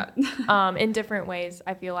hard too. Yeah. In different ways,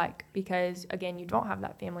 I feel like, because again, you don't have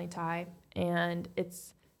that family tie, and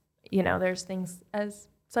it's, there's things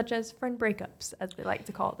such as friend breakups, as they like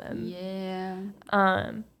to call them.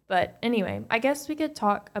 Yeah. But anyway, I guess we could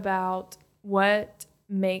talk about what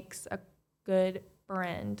makes a good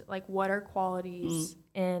friend. Like, what are qualities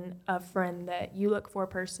in a friend that you look for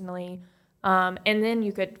personally? And then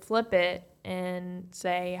you could flip it and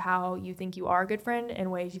say how you think you are a good friend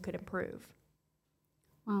and ways you could improve.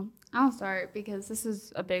 Well, I'll start because this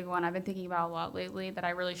is a big one I've been thinking about a lot lately that I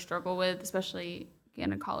really struggle with, especially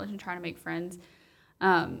getting to college and trying to make friends,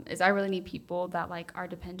 is I really need people that like are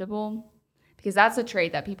dependable, because that's a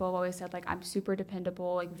trait that people have always said, like, I'm super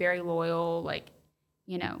dependable, like very loyal, like,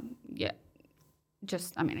 yeah,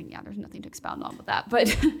 just, there's nothing to expound on with that,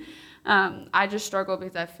 but I just struggle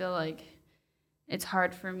because I feel like it's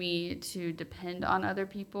hard for me to depend on other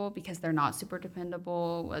people because they're not super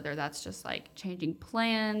dependable, whether that's just like changing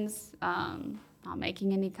plans, not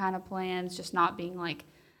making any kind of plans, just not being like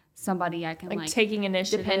somebody I can like taking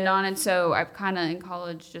initiative, depend on. And so I've kind of in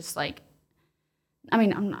college just like, I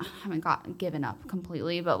haven't given up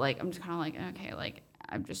completely, but like I'm just kind of like, okay, like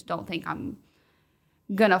I just don't think I'm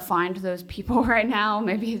gonna find those people right now.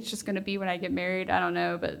 Maybe it's just gonna be when I get married. I don't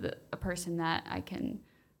know, but a person that I can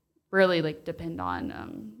really like depend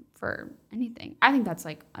on for anything. I think that's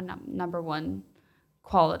like a number one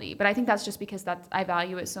quality, but I think that's just because I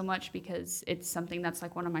value it so much, because it's something that's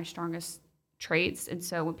like one of my strongest traits. And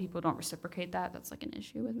so when people don't reciprocate that, that's like an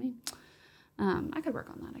issue with me. I could work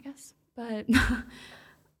on that, I guess. But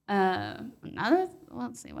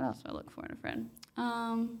let's see, what else do I look for in a friend?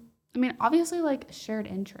 Obviously like shared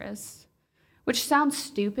interests, which sounds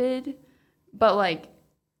stupid, but like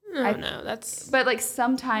I don't know. But like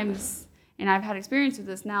sometimes, and I've had experience with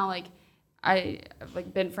this now, like I've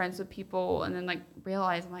like been friends with people and then like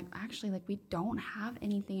realize I'm like, actually, like we don't have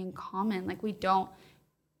anything in common. Like we don't,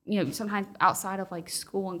 sometimes outside of like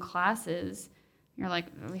school and classes, you're like,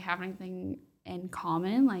 do we have anything in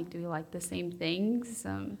common? Like, do we like the same things?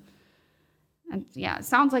 And yeah, it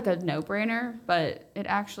sounds like a no-brainer, but it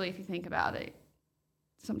actually, if you think about it,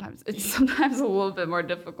 it's sometimes a little bit more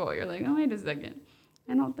difficult. You're like, oh, wait a second.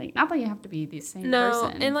 I don't think, not that you have to be the same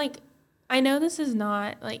person. And like, I know this is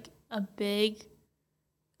not like a big,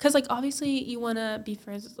 because like obviously you want to be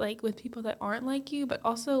friends like with people that aren't like you, but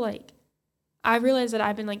also like I realized that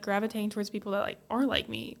I've been like gravitating towards people that like aren't like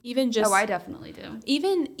me. Even just I definitely do.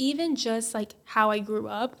 Even just like how I grew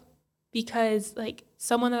up, because like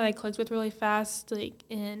someone that I clicked with really fast like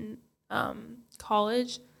in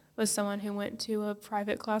college was someone who went to a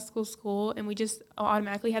private classical school, and we just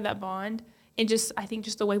automatically had that bond. And just, I think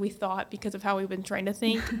just the way we thought, because of how we've been trained to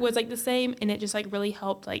think, was like the same. And it just like really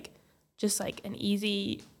helped like just like an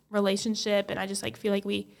easy relationship. And I just like feel like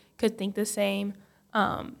we could think the same.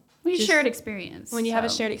 We shared experience. When you have a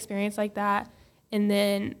shared experience like that. And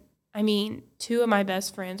then, two of my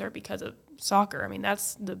best friends are because of soccer.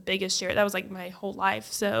 That's the biggest share. That was like my whole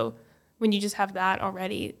life. So when you just have that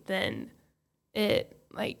already, then it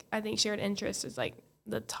like, I think shared interest is like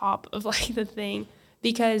the top of like the thing.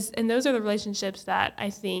 And those are the relationships that I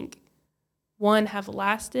think, one, have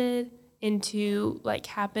lasted, and two, like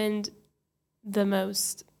happened the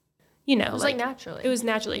most, it was like naturally. It was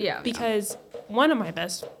naturally. Yeah. Because one of my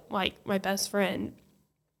best friend,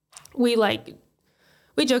 we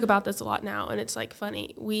joke about this a lot now, and it's like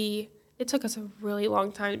funny. It took us a really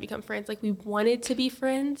long time to become friends. Like we wanted to be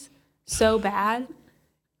friends so bad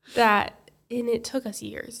and it took us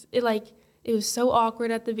years. it was so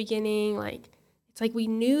awkward at the beginning. Like, it's like we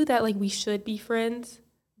knew that like we should be friends,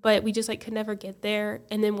 but we just like could never get there.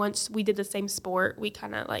 And then once we did the same sport, we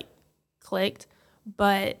kind of like clicked.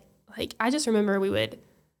 But like I just remember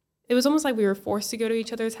it was almost like we were forced to go to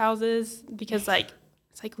each other's houses because like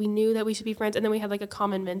it's like we knew that we should be friends, and then we had like a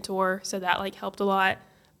common mentor, so that like helped a lot.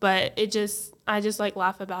 But I just like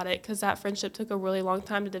laugh about it because that friendship took a really long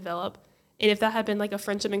time to develop. And if that had been like a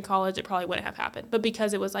friendship in college, it probably wouldn't have happened. But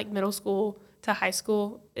because it was like middle school to high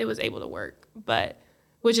school, it was able to work. But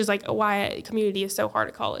which is like why community is so hard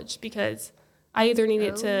at college, because I either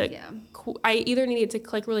needed I either needed to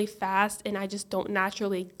click really fast, and I just don't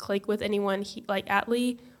naturally click with anyone like at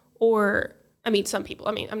Lee, or I mean some people.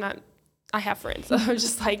 I mean I have friends, so I'm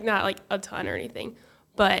just like not like a ton or anything.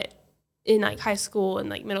 But in like high school and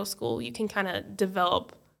like middle school, you can kind of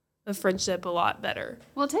develop a friendship a lot better.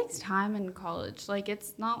 Well, it takes time in college. Like,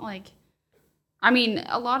 it's not like, I mean,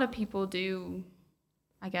 a lot of people do,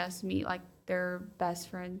 I guess, meet like their best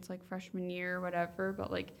friends like freshman year or whatever,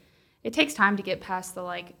 but like it takes time to get past the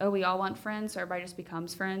like, oh, we all want friends, so everybody just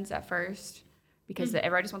becomes friends at first because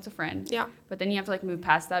everybody just wants a friend. Yeah. But then you have to like move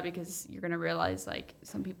past that because you're going to realize like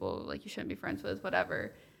some people like you shouldn't be friends with,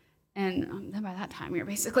 whatever. And then by that time, you're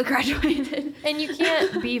basically graduated. And you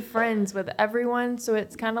can't be friends with everyone. So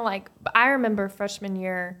it's kind of like, I remember freshman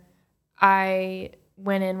year, I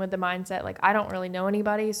went in with the mindset, like, I don't really know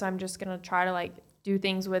anybody. So I'm just going to try to like do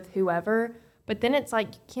things with whoever. But then it's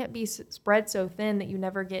like, you can't be spread so thin that you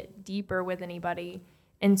never get deeper with anybody.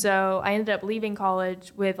 And so I ended up leaving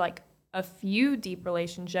college with like a few deep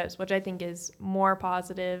relationships, which I think is more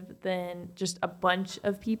positive than just a bunch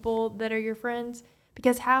of people that are your friends.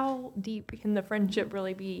 Because how deep can the friendship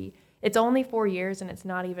really be? It's only 4 years, and it's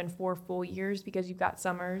not even 4 full years because you've got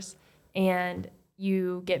summers and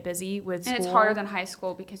you get busy with school. And it's harder than high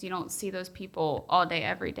school because you don't see those people all day,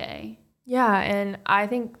 every day. Yeah, and I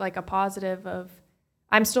think like a positive of,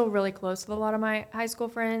 I'm still really close with a lot of my high school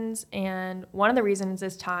friends, and one of the reasons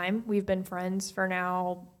is time. We've been friends for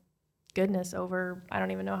now, goodness, over, I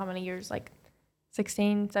don't even know how many years, like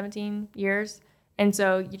 16, 17 years. And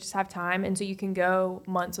so you just have time. And so you can go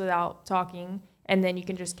months without talking, and then you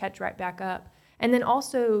can just catch right back up. And then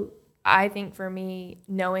also, I think for me,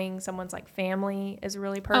 knowing someone's like family is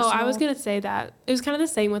really personal. Oh, I was going to say that. It was kind of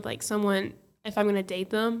the same with like someone, if I'm going to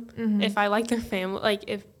date them, if I like their family, like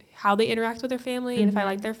if how they interact with their family, and if I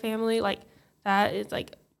like their family, like that is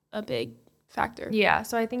like a big factor. Yeah.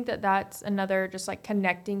 So I think that that's another just like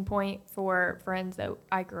connecting point for friends that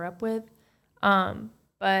I grew up with.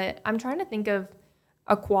 But I'm trying to think of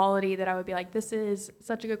a quality that I would be like, this is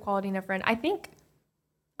such a good quality in a friend. I think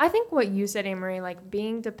what you said, Anne-Marie, like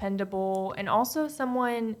being dependable, and also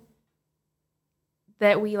someone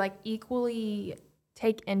that we like equally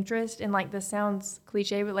take interest in, like, this sounds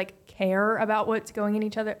cliche, but like care about what's going in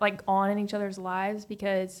each other, like on in each other's lives,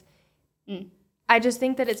 because I just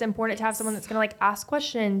think that it's important to have someone that's going to like ask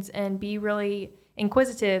questions and be really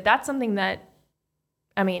inquisitive. That's something that,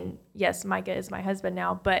 I mean, yes, Micah is my husband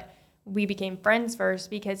now, but we became friends first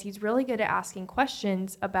because he's really good at asking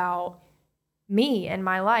questions about me and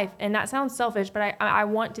my life. And that sounds selfish, but I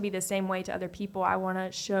want to be the same way to other people. I want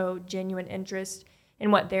to show genuine interest in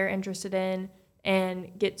what they're interested in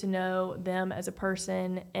and get to know them as a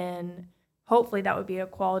person. And hopefully that would be a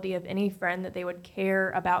quality of any friend, that they would care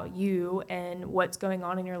about you and what's going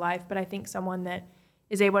on in your life. But I think someone that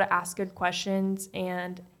is able to ask good questions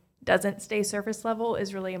and doesn't stay surface level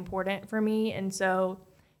is really important for me. And so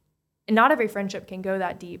not every friendship can go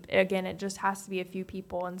that deep. Again, it just has to be a few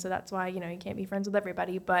people. And so that's why, you can't be friends with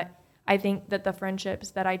everybody. But I think that the friendships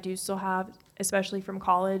that I do still have, especially from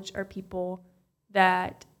college, are people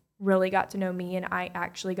that really got to know me and I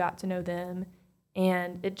actually got to know them.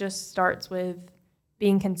 And it just starts with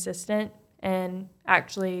being consistent and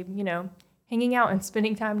actually, hanging out and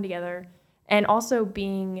spending time together, and also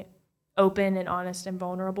being open and honest and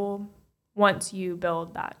vulnerable once you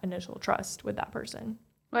build that initial trust with that person.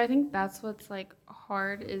 Well, I think that's what's like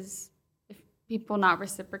hard, is if people not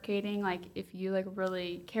reciprocating, like if you like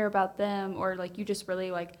really care about them, or like you just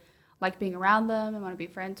really like being around them and want to be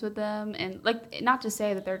friends with them, and like not to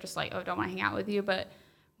say that they're just like, oh, don't want to hang out with you, but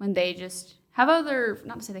when they just have other,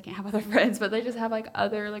 not to say they can't have other friends, but they just have like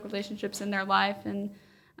other like relationships in their life. And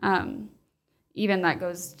even that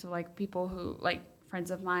goes to like people who, like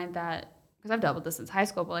friends of mine that, because I've dealt with this since high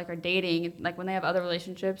school, but like are dating, like when they have other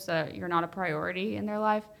relationships that you're not a priority in their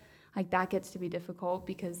life, like that gets to be difficult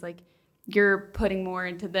because like you're putting more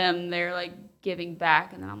into them, they're like giving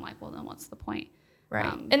back, and then I'm like, well, then what's the point?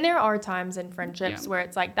 Right. And there are times in friendships where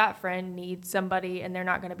it's like that friend needs somebody and they're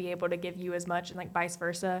not going to be able to give you as much, and like vice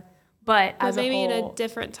versa. But But as maybe a in whole, a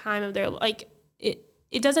different time of their, like,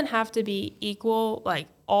 it doesn't have to be equal, like,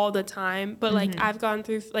 all the time. But, like, I've gone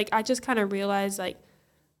through, like, I just kind of realized, like,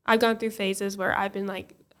 I've gone through phases where I've been,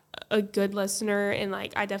 like, a good listener, and,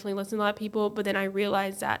 like, I definitely listen to a lot of people. But then I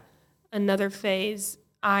realized that another phase,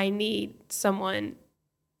 I need someone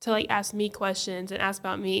to, like, ask me questions and ask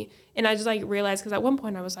about me. And I just, like, realized, because at one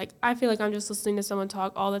point I was like, I feel like I'm just listening to someone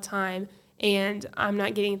talk all the time and I'm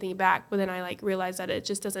not getting anything back. But then I, like, realized that it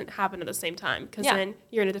just doesn't happen at the same time, because then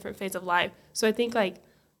you're in a different phase of life. So I think, like,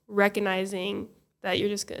 recognizing that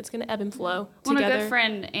it's going to ebb and flow together. Well, a good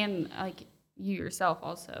friend, and like you yourself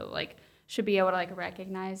also, like, should be able to, like,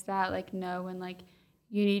 recognize that, like, know when, like,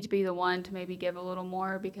 you need to be the one to maybe give a little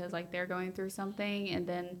more because, like, they're going through something, and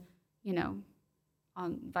then, you know,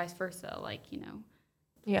 on vice versa, like, you know.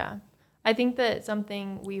 yeah. I think that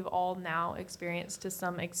something we've all now experienced to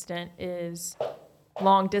some extent is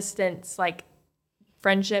long distance, like,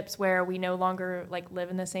 friendships where we no longer, like,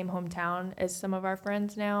 live in the same hometown as some of our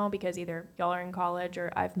friends now, because either y'all are in college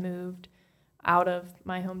or I've moved out of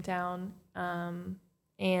my hometown.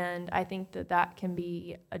 And I think that can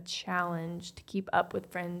be a challenge to keep up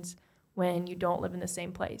with friends when you don't live in the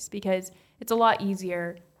same place, because it's a lot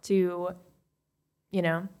easier to, you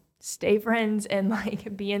know, stay friends and,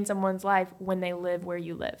 like, be in someone's life when they live where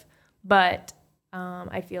you live. But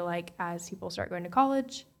I feel like as people start going to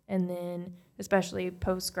college, and then especially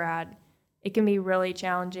post-grad, it can be really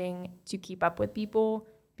challenging to keep up with people,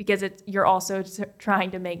 because you're also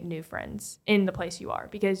trying to make new friends in the place you are,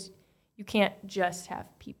 because you can't just have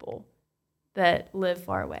people that live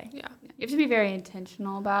far away. Yeah. You have to be very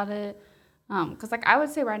intentional about it. Because, like, I would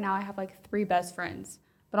say right now I have, like, 3 best friends,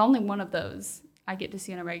 but only one of those I get to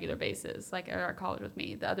see on a regular basis, like, at our college with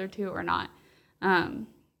me. The other 2 are not.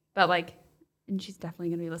 But, like, and she's definitely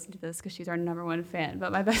going to be listening to this because she's our #1 fan.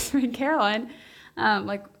 But my best friend, Caroline,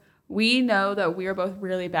 like, we know that we are both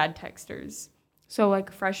really bad texters. So,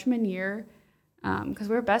 like, freshman year, because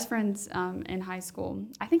we were best friends in high school.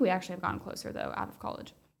 I think we actually have gotten closer, though, out of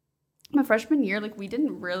college. My freshman year, like, we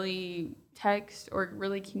didn't really text or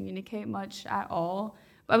really communicate much at all.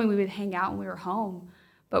 But, I mean, we would hang out when we were home.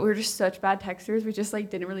 But we were just such bad texters. We just, like,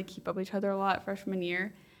 didn't really keep up with each other a lot freshman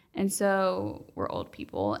year. And so we're old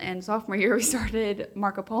people. And sophomore year, we started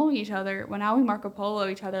Marco Poloing each other. Well, now we Marco Polo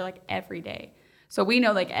each other, like, every day. So we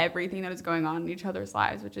know, like, everything that is going on in each other's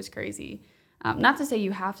lives, which is crazy. Not to say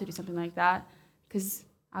you have to do something like that, because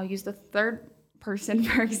I'll use the third person,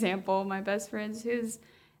 for example, my best friend's, who's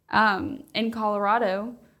in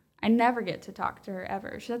Colorado. I never get to talk to her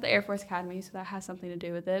ever. She's at the Air Force Academy, so that has something to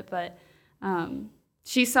do with it. But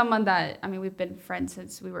she's someone that, I mean, we've been friends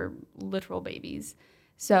since we were literal babies.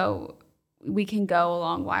 So we can go a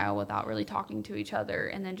long while without really talking to each other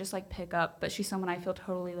and then just, like, pick up. But she's someone I feel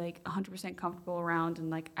totally, like, 100% comfortable around,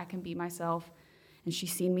 and, like, I can be myself. And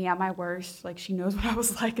she's seen me at my worst. Like, she knows what I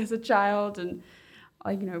was like as a child, and,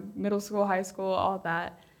 like, you know, middle school, high school, all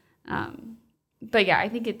that. But yeah, I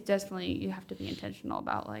think it's definitely, you have to be intentional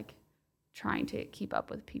about, like, trying to keep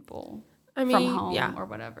up with people from home or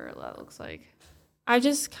whatever that looks like. I've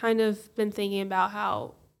just kind of been thinking about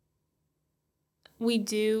how we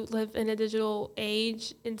do live in a digital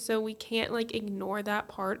age, and so we can't, like, ignore that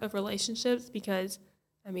part of relationships, because,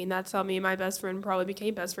 I mean, that's how me and my best friend probably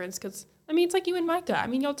became best friends, because, I mean, it's like you and Micah. I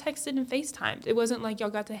mean, y'all texted and FaceTimed. It wasn't like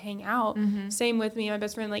y'all got to hang out. Same with me and my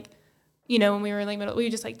best friend, like, you know, when we were in, like, middle, we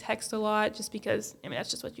would just, like, text a lot just because, I mean,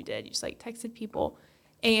 that's just what you did. You just, like, texted people.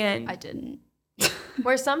 And I didn't.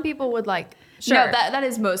 Where some people would, like, No, that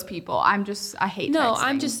is most people. I hate no, texting.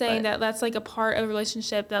 I'm just saying that that's, like, a part of a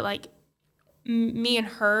relationship that, like, me and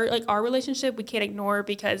her, like, our relationship, we can't ignore,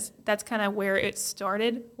 because that's kind of where it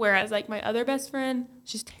started. Whereas, like, my other best friend,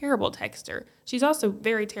 she's terrible texter. She's also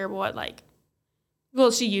very terrible at, like,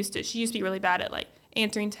 well, she used to be really bad at, like,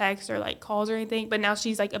 answering texts or, like, calls or anything. But now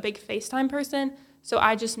she's, like, a big FaceTime person. So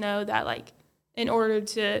I just know that, like, in order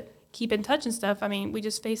to keep in touch and stuff, I mean, we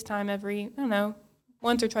just FaceTime every, I don't know,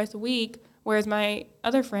 once or twice a week. Whereas my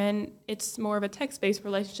other friend, it's more of a text-based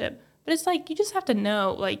relationship. But it's like, you just have to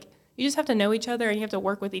know, like, you just have to know each other, and you have to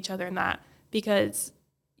work with each other in that, because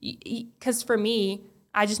for me,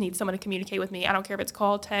 I just need someone to communicate with me. I don't care if it's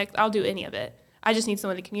call, text, I'll do any of it. I just need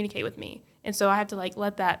someone to communicate with me. And so I have to, like,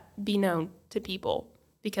 let that be known to people,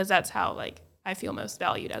 because that's how, like, I feel most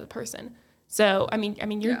valued as a person. So, I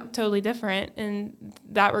mean, you're totally different in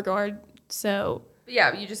that regard. So, But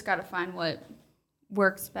yeah, you just got to find what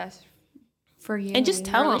works best for you. And just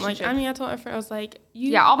tell them. Like, I mean, I told my friend, I was like,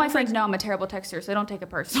 all my friends know I'm a terrible texter, so don't take it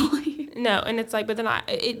personally. No, and it's like, but then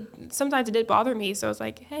sometimes it did bother me. So I was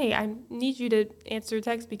like, hey, I need you to answer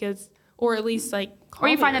text, because, or at least like Or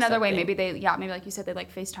you call find me or another way. something. Maybe like you said, they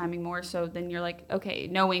like FaceTiming more. So then you're like, okay,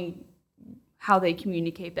 knowing how they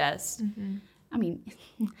communicate best. Mm-hmm. I mean,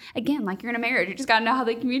 again, like you're in a marriage, you just gotta know how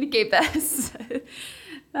they communicate best.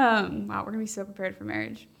 Wow, we're gonna be so prepared for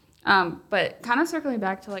marriage. But kind of circling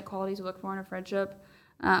back to like qualities you look for in a friendship,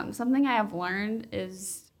 something I have learned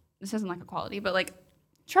is, this isn't like a quality, but like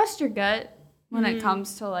trust your gut when it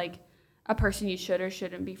comes to like a person you should or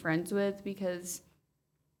shouldn't be friends with, because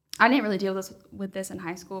I didn't really deal with this in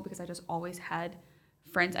high school because I just always had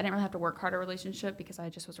friends. I didn't really have to work hard a relationship because I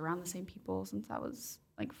just was around the same people since I was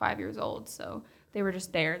like 5 years old. So they were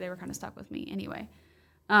just there. They were kind of stuck with me anyway.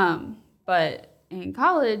 But in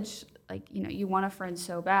college, like, you know, you want a friend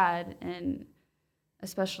so bad, and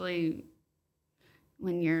especially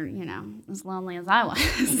when you're, you know, as lonely as I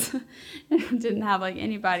was, didn't have like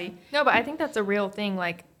anybody. No, but I think that's a real thing.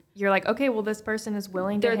 Like, you're like, okay, well, this person is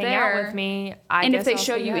willing to They're hang there. out with me. And if they I'll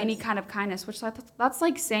show say you yes. any kind of kindness, which that's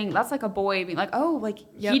like saying, that's like a boy being like, oh, like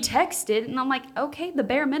Yep. he texted, and I'm like, okay, the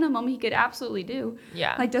bare minimum he could absolutely do.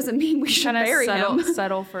 Yeah. Like, doesn't mean we should kind of marry him.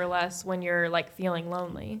 settle for less when you're like feeling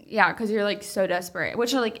lonely. Yeah, because you're like so desperate,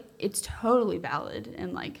 which are like, it's totally valid.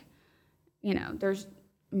 And like, you know, there's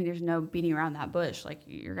no beating around that bush. Like,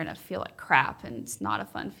 you're going to feel like crap, and it's not a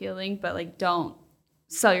fun feeling, but like, don't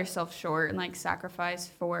sell yourself short and like sacrifice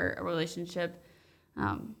for a relationship.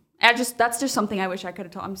 That's just something I wish I could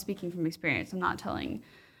have told. I'm speaking from experience. I'm not telling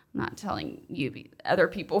you other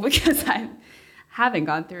people because I haven't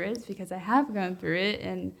gone through it. It's because I have gone through it.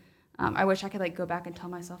 And I wish I could like go back and tell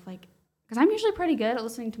myself, like, because I'm usually pretty good at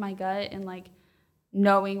listening to my gut and like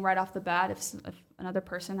knowing right off the bat if another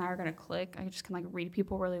person and I are going to click. I just can like read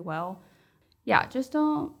people really well. Yeah, just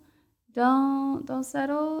don't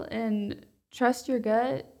settle and trust your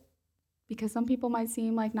gut, because some people might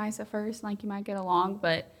seem like nice at first, like you might get along,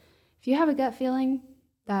 but if you have a gut feeling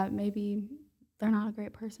that maybe they're not a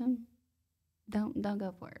great person, don't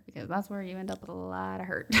go for it, because that's where you end up with a lot of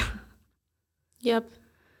hurt. Yep.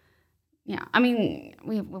 Yeah, I mean,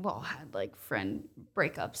 we've all had like friend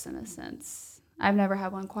breakups in a sense. I've never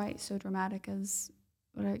had one quite so dramatic as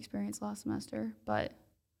what I experienced last semester, but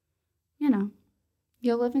you know,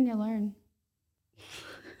 you'll live and you'll learn.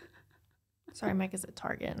 Sorry, Mike is at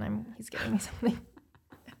Target and he's getting me something.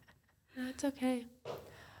 No, it's okay.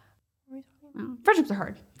 Well, friendships are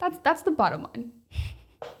hard. That's the bottom line.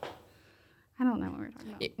 I don't know what we're talking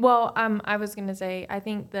about. Well, I was gonna say, I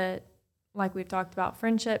think that like we've talked about,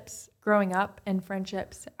 friendships growing up and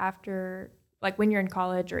friendships after, like when you're in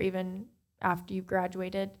college or even after you've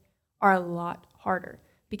graduated, are a lot harder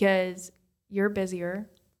because you're busier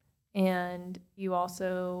and you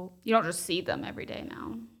also You don't just see them every day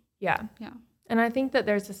now. yeah. Yeah. And I think that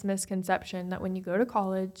there's this misconception that when you go to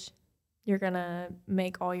college, you're going to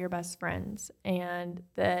make all your best friends and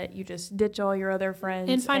that you just ditch all your other friends.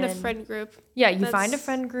 And find a friend group. Yeah, you That's- find a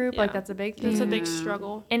friend group. Like, yeah. that's a big thing. That's a big Yeah.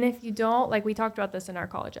 struggle. And if you don't, like we talked about this in our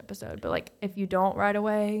college episode, but like if you don't right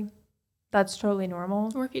away, that's totally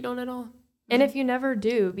normal. Or if you don't at all. And if you never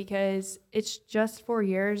do, because it's just 4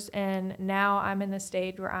 years and now I'm in the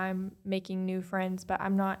stage where I'm making new friends, but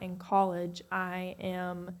I'm not in college. I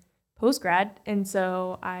am post-grad. And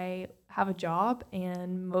so I have a job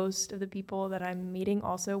and most of the people that I'm meeting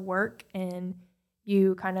also work, and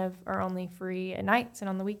you kind of are only free at nights and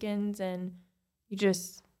on the weekends, and you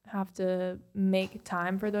just have to make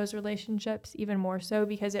time for those relationships even more so,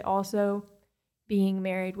 because it also, being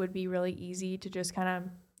married would be really easy to just kind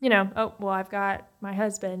of, you know, oh, well, I've got my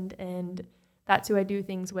husband and that's who I do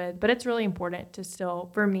things with. But it's really important to still,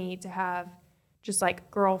 for me, to have just like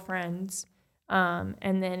girlfriends.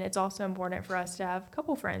 And then it's also important for us to have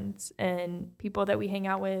couple friends and people that we hang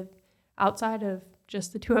out with outside of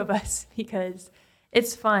just the two of us, because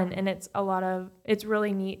it's fun and it's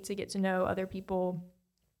really neat to get to know other people.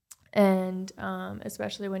 And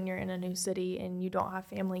especially when you're in a new city and you don't have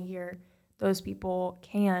family here, those people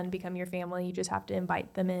can become your family. You just have to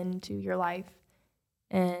invite them into your life.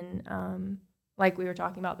 And like we were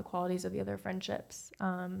talking about the qualities of the other friendships,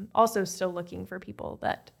 also still looking for people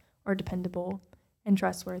that are dependable and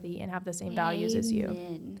trustworthy and have the same values as you.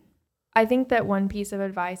 Amen. I think that one piece of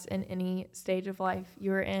advice in any stage of life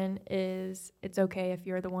you're in is it's okay if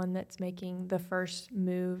you're the one that's making the first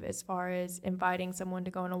move as far as inviting someone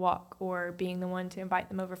to go on a walk or being the one to invite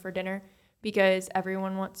them over for dinner, because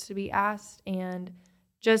everyone wants to be asked, and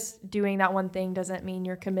just doing that one thing doesn't mean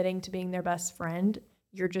you're committing to being their best friend.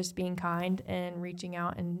 You're just being kind and reaching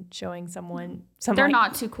out and showing someone some They're like,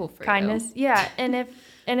 not too cool for kindness. Yeah, and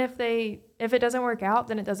if it doesn't work out,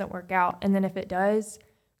 then it doesn't work out, and then if it does,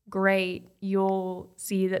 great, you'll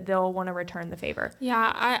see that they'll want to return the favor.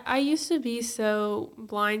 Yeah, I used to be so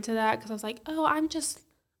blind to that because I was like, oh, I'm just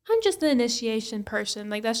the initiation person.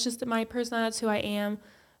 Like, that's just my personality. That's who I am.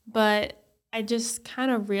 But I just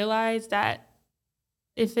kind of realized that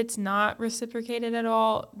if it's not reciprocated at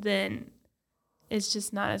all, then it's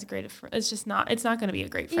just not as great it's not going to be a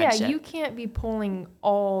great friendship. Yeah, you can't be pulling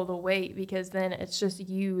all the weight because then it's just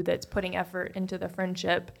you that's putting effort into the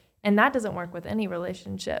friendship. And that doesn't work with any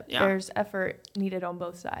relationship. Yeah. There's effort needed on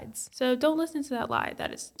both sides. So don't listen to that lie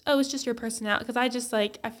that it's just your personality. Because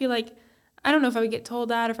I feel like, I don't know if I would get told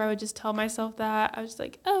that or if I would just tell myself that. I was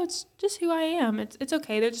like, oh, it's just who I am. It's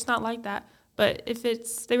okay. They're just not like that. But if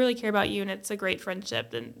they really care about you and it's a great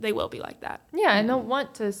friendship, then they will be like that. Yeah, and they'll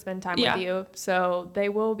want to spend time Yeah. with you. So they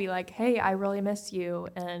will be like, hey, I really miss you,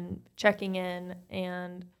 and checking in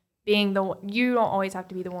and being the one. You don't always have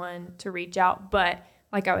to be the one to reach out. But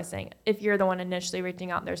like I was saying, if you're the one initially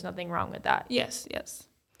reaching out, there's nothing wrong with that. Yes.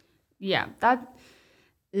 Yeah, that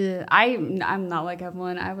I'm not like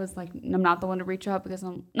Evelyn. I was like, I'm not the one to reach out because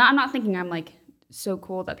I'm not thinking I'm like so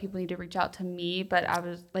cool that people need to reach out to me, but I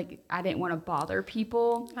was like, I didn't want to bother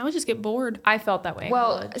people. I would just get bored. I felt that way.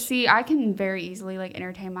 Well, see, I can very easily like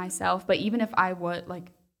entertain myself, but even if I would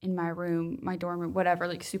like in my room, my dorm room, whatever,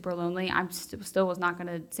 like super lonely, I'm still was not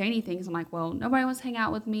gonna say anything. So I'm like, well, nobody wants to hang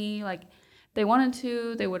out with me. Like, if they wanted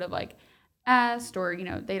to, they would have like asked, or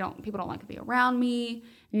people don't like to be around me.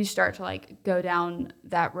 And you start to like go down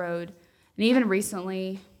that road. And even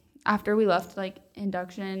recently, after we left like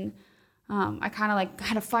induction, I kind of like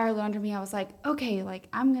had a fire lit under me. I was like, okay, like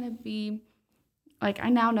I'm gonna be like, I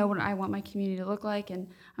now know what I want my community to look like, and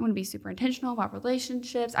I'm gonna be super intentional about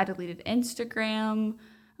relationships. I deleted Instagram,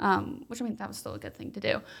 which I mean that was still a good thing to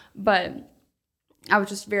do, but I was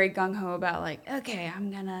just very gung ho about like, okay, I'm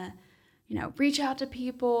gonna, reach out to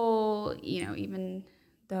people, even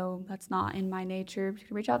though that's not in my nature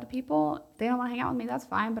to reach out to people. If they don't want to hang out with me, that's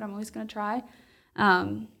fine, but I'm always gonna try.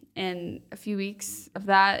 And a few weeks of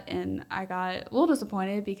that, and I got a little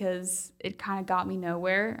disappointed because it kind of got me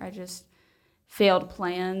nowhere. I just failed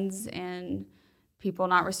plans and people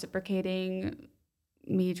not reciprocating,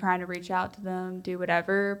 me trying to reach out to them, do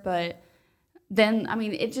whatever. But then, I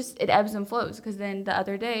mean, it ebbs and flows, because then the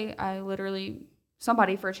other day,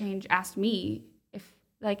 somebody for a change asked me if,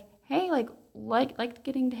 like, hey, like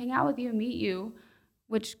getting to hang out with you and meet you,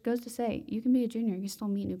 which goes to say, you can be a junior, you can still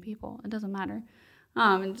meet new people. It doesn't matter.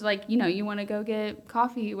 And it's like, you want to go get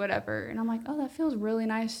coffee, whatever. And I'm like, oh, that feels really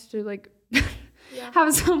nice to like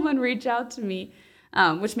have someone reach out to me,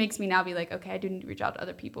 which makes me now be like, okay, I do need to reach out to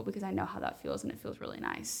other people because I know how that feels and it feels really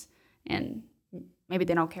nice. And maybe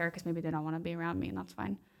they don't care because maybe they don't want to be around me, and that's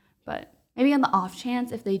fine. But maybe on the off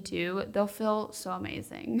chance, if they do, they'll feel so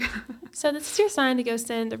amazing. So this is your sign to go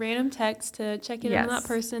send a random text to check in on that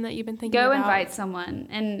person that you've been thinking about. Go invite someone,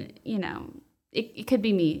 and it could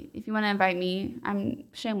be me. If you want to invite me, I'm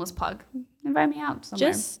shameless plug. Invite me out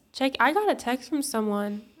somewhere. Just check. I got a text from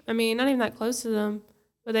someone. I mean, not even that close to them,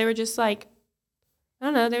 but they were just like, I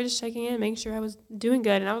don't know, they were just checking in, making sure I was doing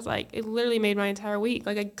good. And I was like, it literally made my entire week.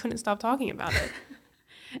 Like, I couldn't stop talking about it.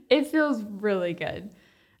 It feels really good.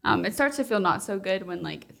 It starts to feel not so good when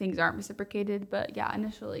like things aren't reciprocated, but yeah,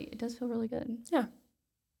 initially it does feel really good. Yeah.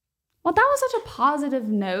 Well, that was such a positive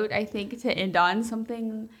note, I think, to end on,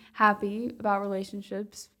 something happy about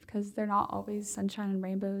relationships, because they're not always sunshine and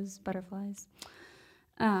rainbows, butterflies.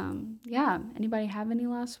 Yeah. Anybody have any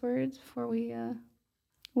last words before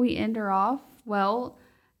we end her off? Well,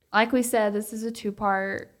 like we said, this is a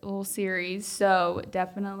 2-part little series, so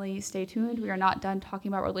definitely stay tuned. We are not done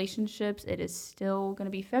talking about relationships. It is still going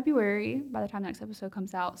to be February by the time the next episode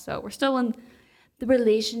comes out, so we're still in the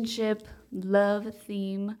relationship love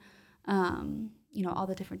theme. All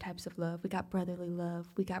the different types of love. We got brotherly love.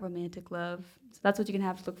 We got romantic love. So that's what you're going to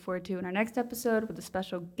have to look forward to in our next episode with a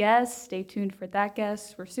special guest. Stay tuned for that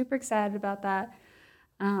guest. We're super excited about that.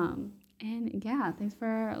 And yeah, thanks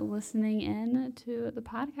for listening in to the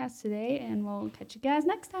podcast today, and we'll catch you guys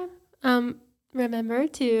next time. Remember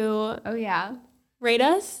to rate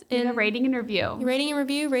us in a rating and review.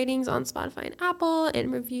 Ratings on Spotify and Apple,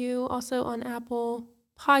 and review also on Apple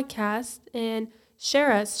Podcast, and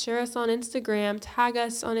share us on Instagram, tag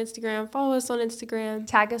us on Instagram, follow us on Instagram.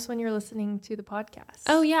 Tag us when you're listening to the podcast.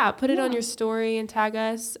 Oh yeah, put it on your story and tag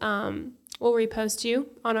us. We'll repost you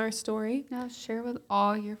on our story. Now share with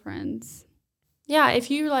all your friends. Yeah, if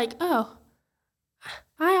you're like, oh,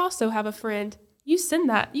 I also have a friend, you send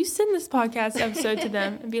this podcast episode to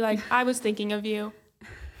them and be like, I was thinking of you.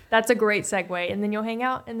 That's a great segue. And then you'll hang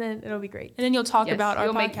out, and then it'll be great. And then you'll talk about our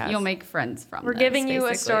podcast. You'll make friends from We're giving you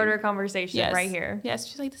a starter conversation right here. Yes,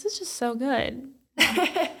 she's like, this is just so good.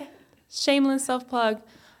 Shameless self-plug.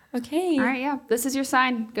 Okay. All right, yeah. This is your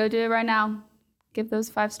sign. Go do it right now. Give those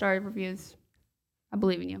 5-star reviews. I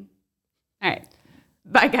believe in you. All right.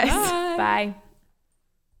 Bye, guys. Bye. Bye.